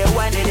girls that they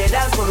want it, they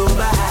dance for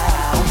Ruba.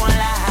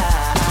 Omola,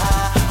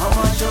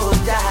 Omo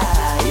Chota.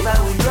 If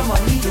I withdraw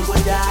money, you go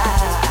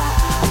die.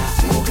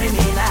 Smoke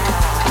me now.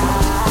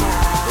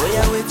 Oh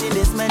yeah, waiting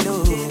this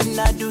mellow.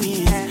 Not do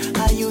it.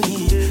 How you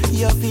hear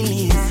your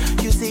feelings?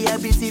 You say I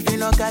beat if you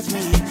don't catch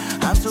me.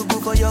 I'm too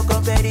good for your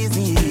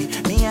comparison.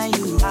 Me and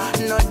you,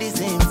 not the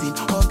same thing.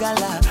 Oh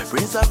gala,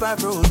 Prince of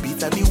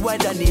Afrobeats, I be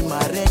wider than my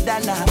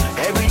redana.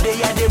 Every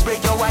day I they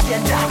break your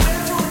agenda.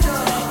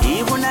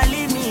 Even I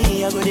leave me,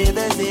 me, I go the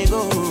best they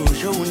go.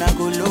 Show una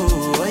go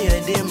low. Oh, yeah,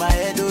 they my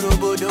head, do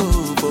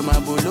for my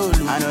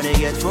bulolo. I know they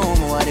get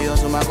foam, or they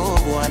also my go.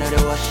 I know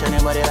they wash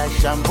anybody like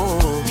shampoo.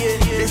 Yeah,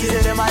 this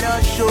is them I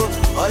don't show.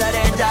 All of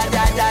them, da.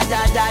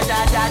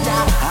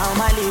 How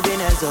am I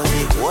living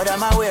exotic? What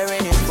am I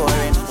wearing is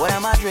foreign. What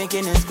am I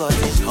drinking is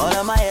Scottish. All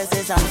of my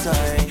essays, I'm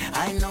sorry.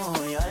 I know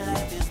your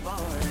life is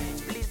boring.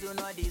 Please do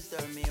not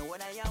disturb me.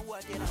 When I am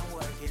working, I'm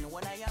working.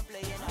 When I am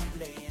playing, I'm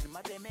playing.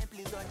 My payment,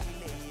 please don't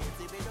delay it.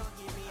 If you don't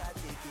give me a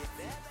ticket,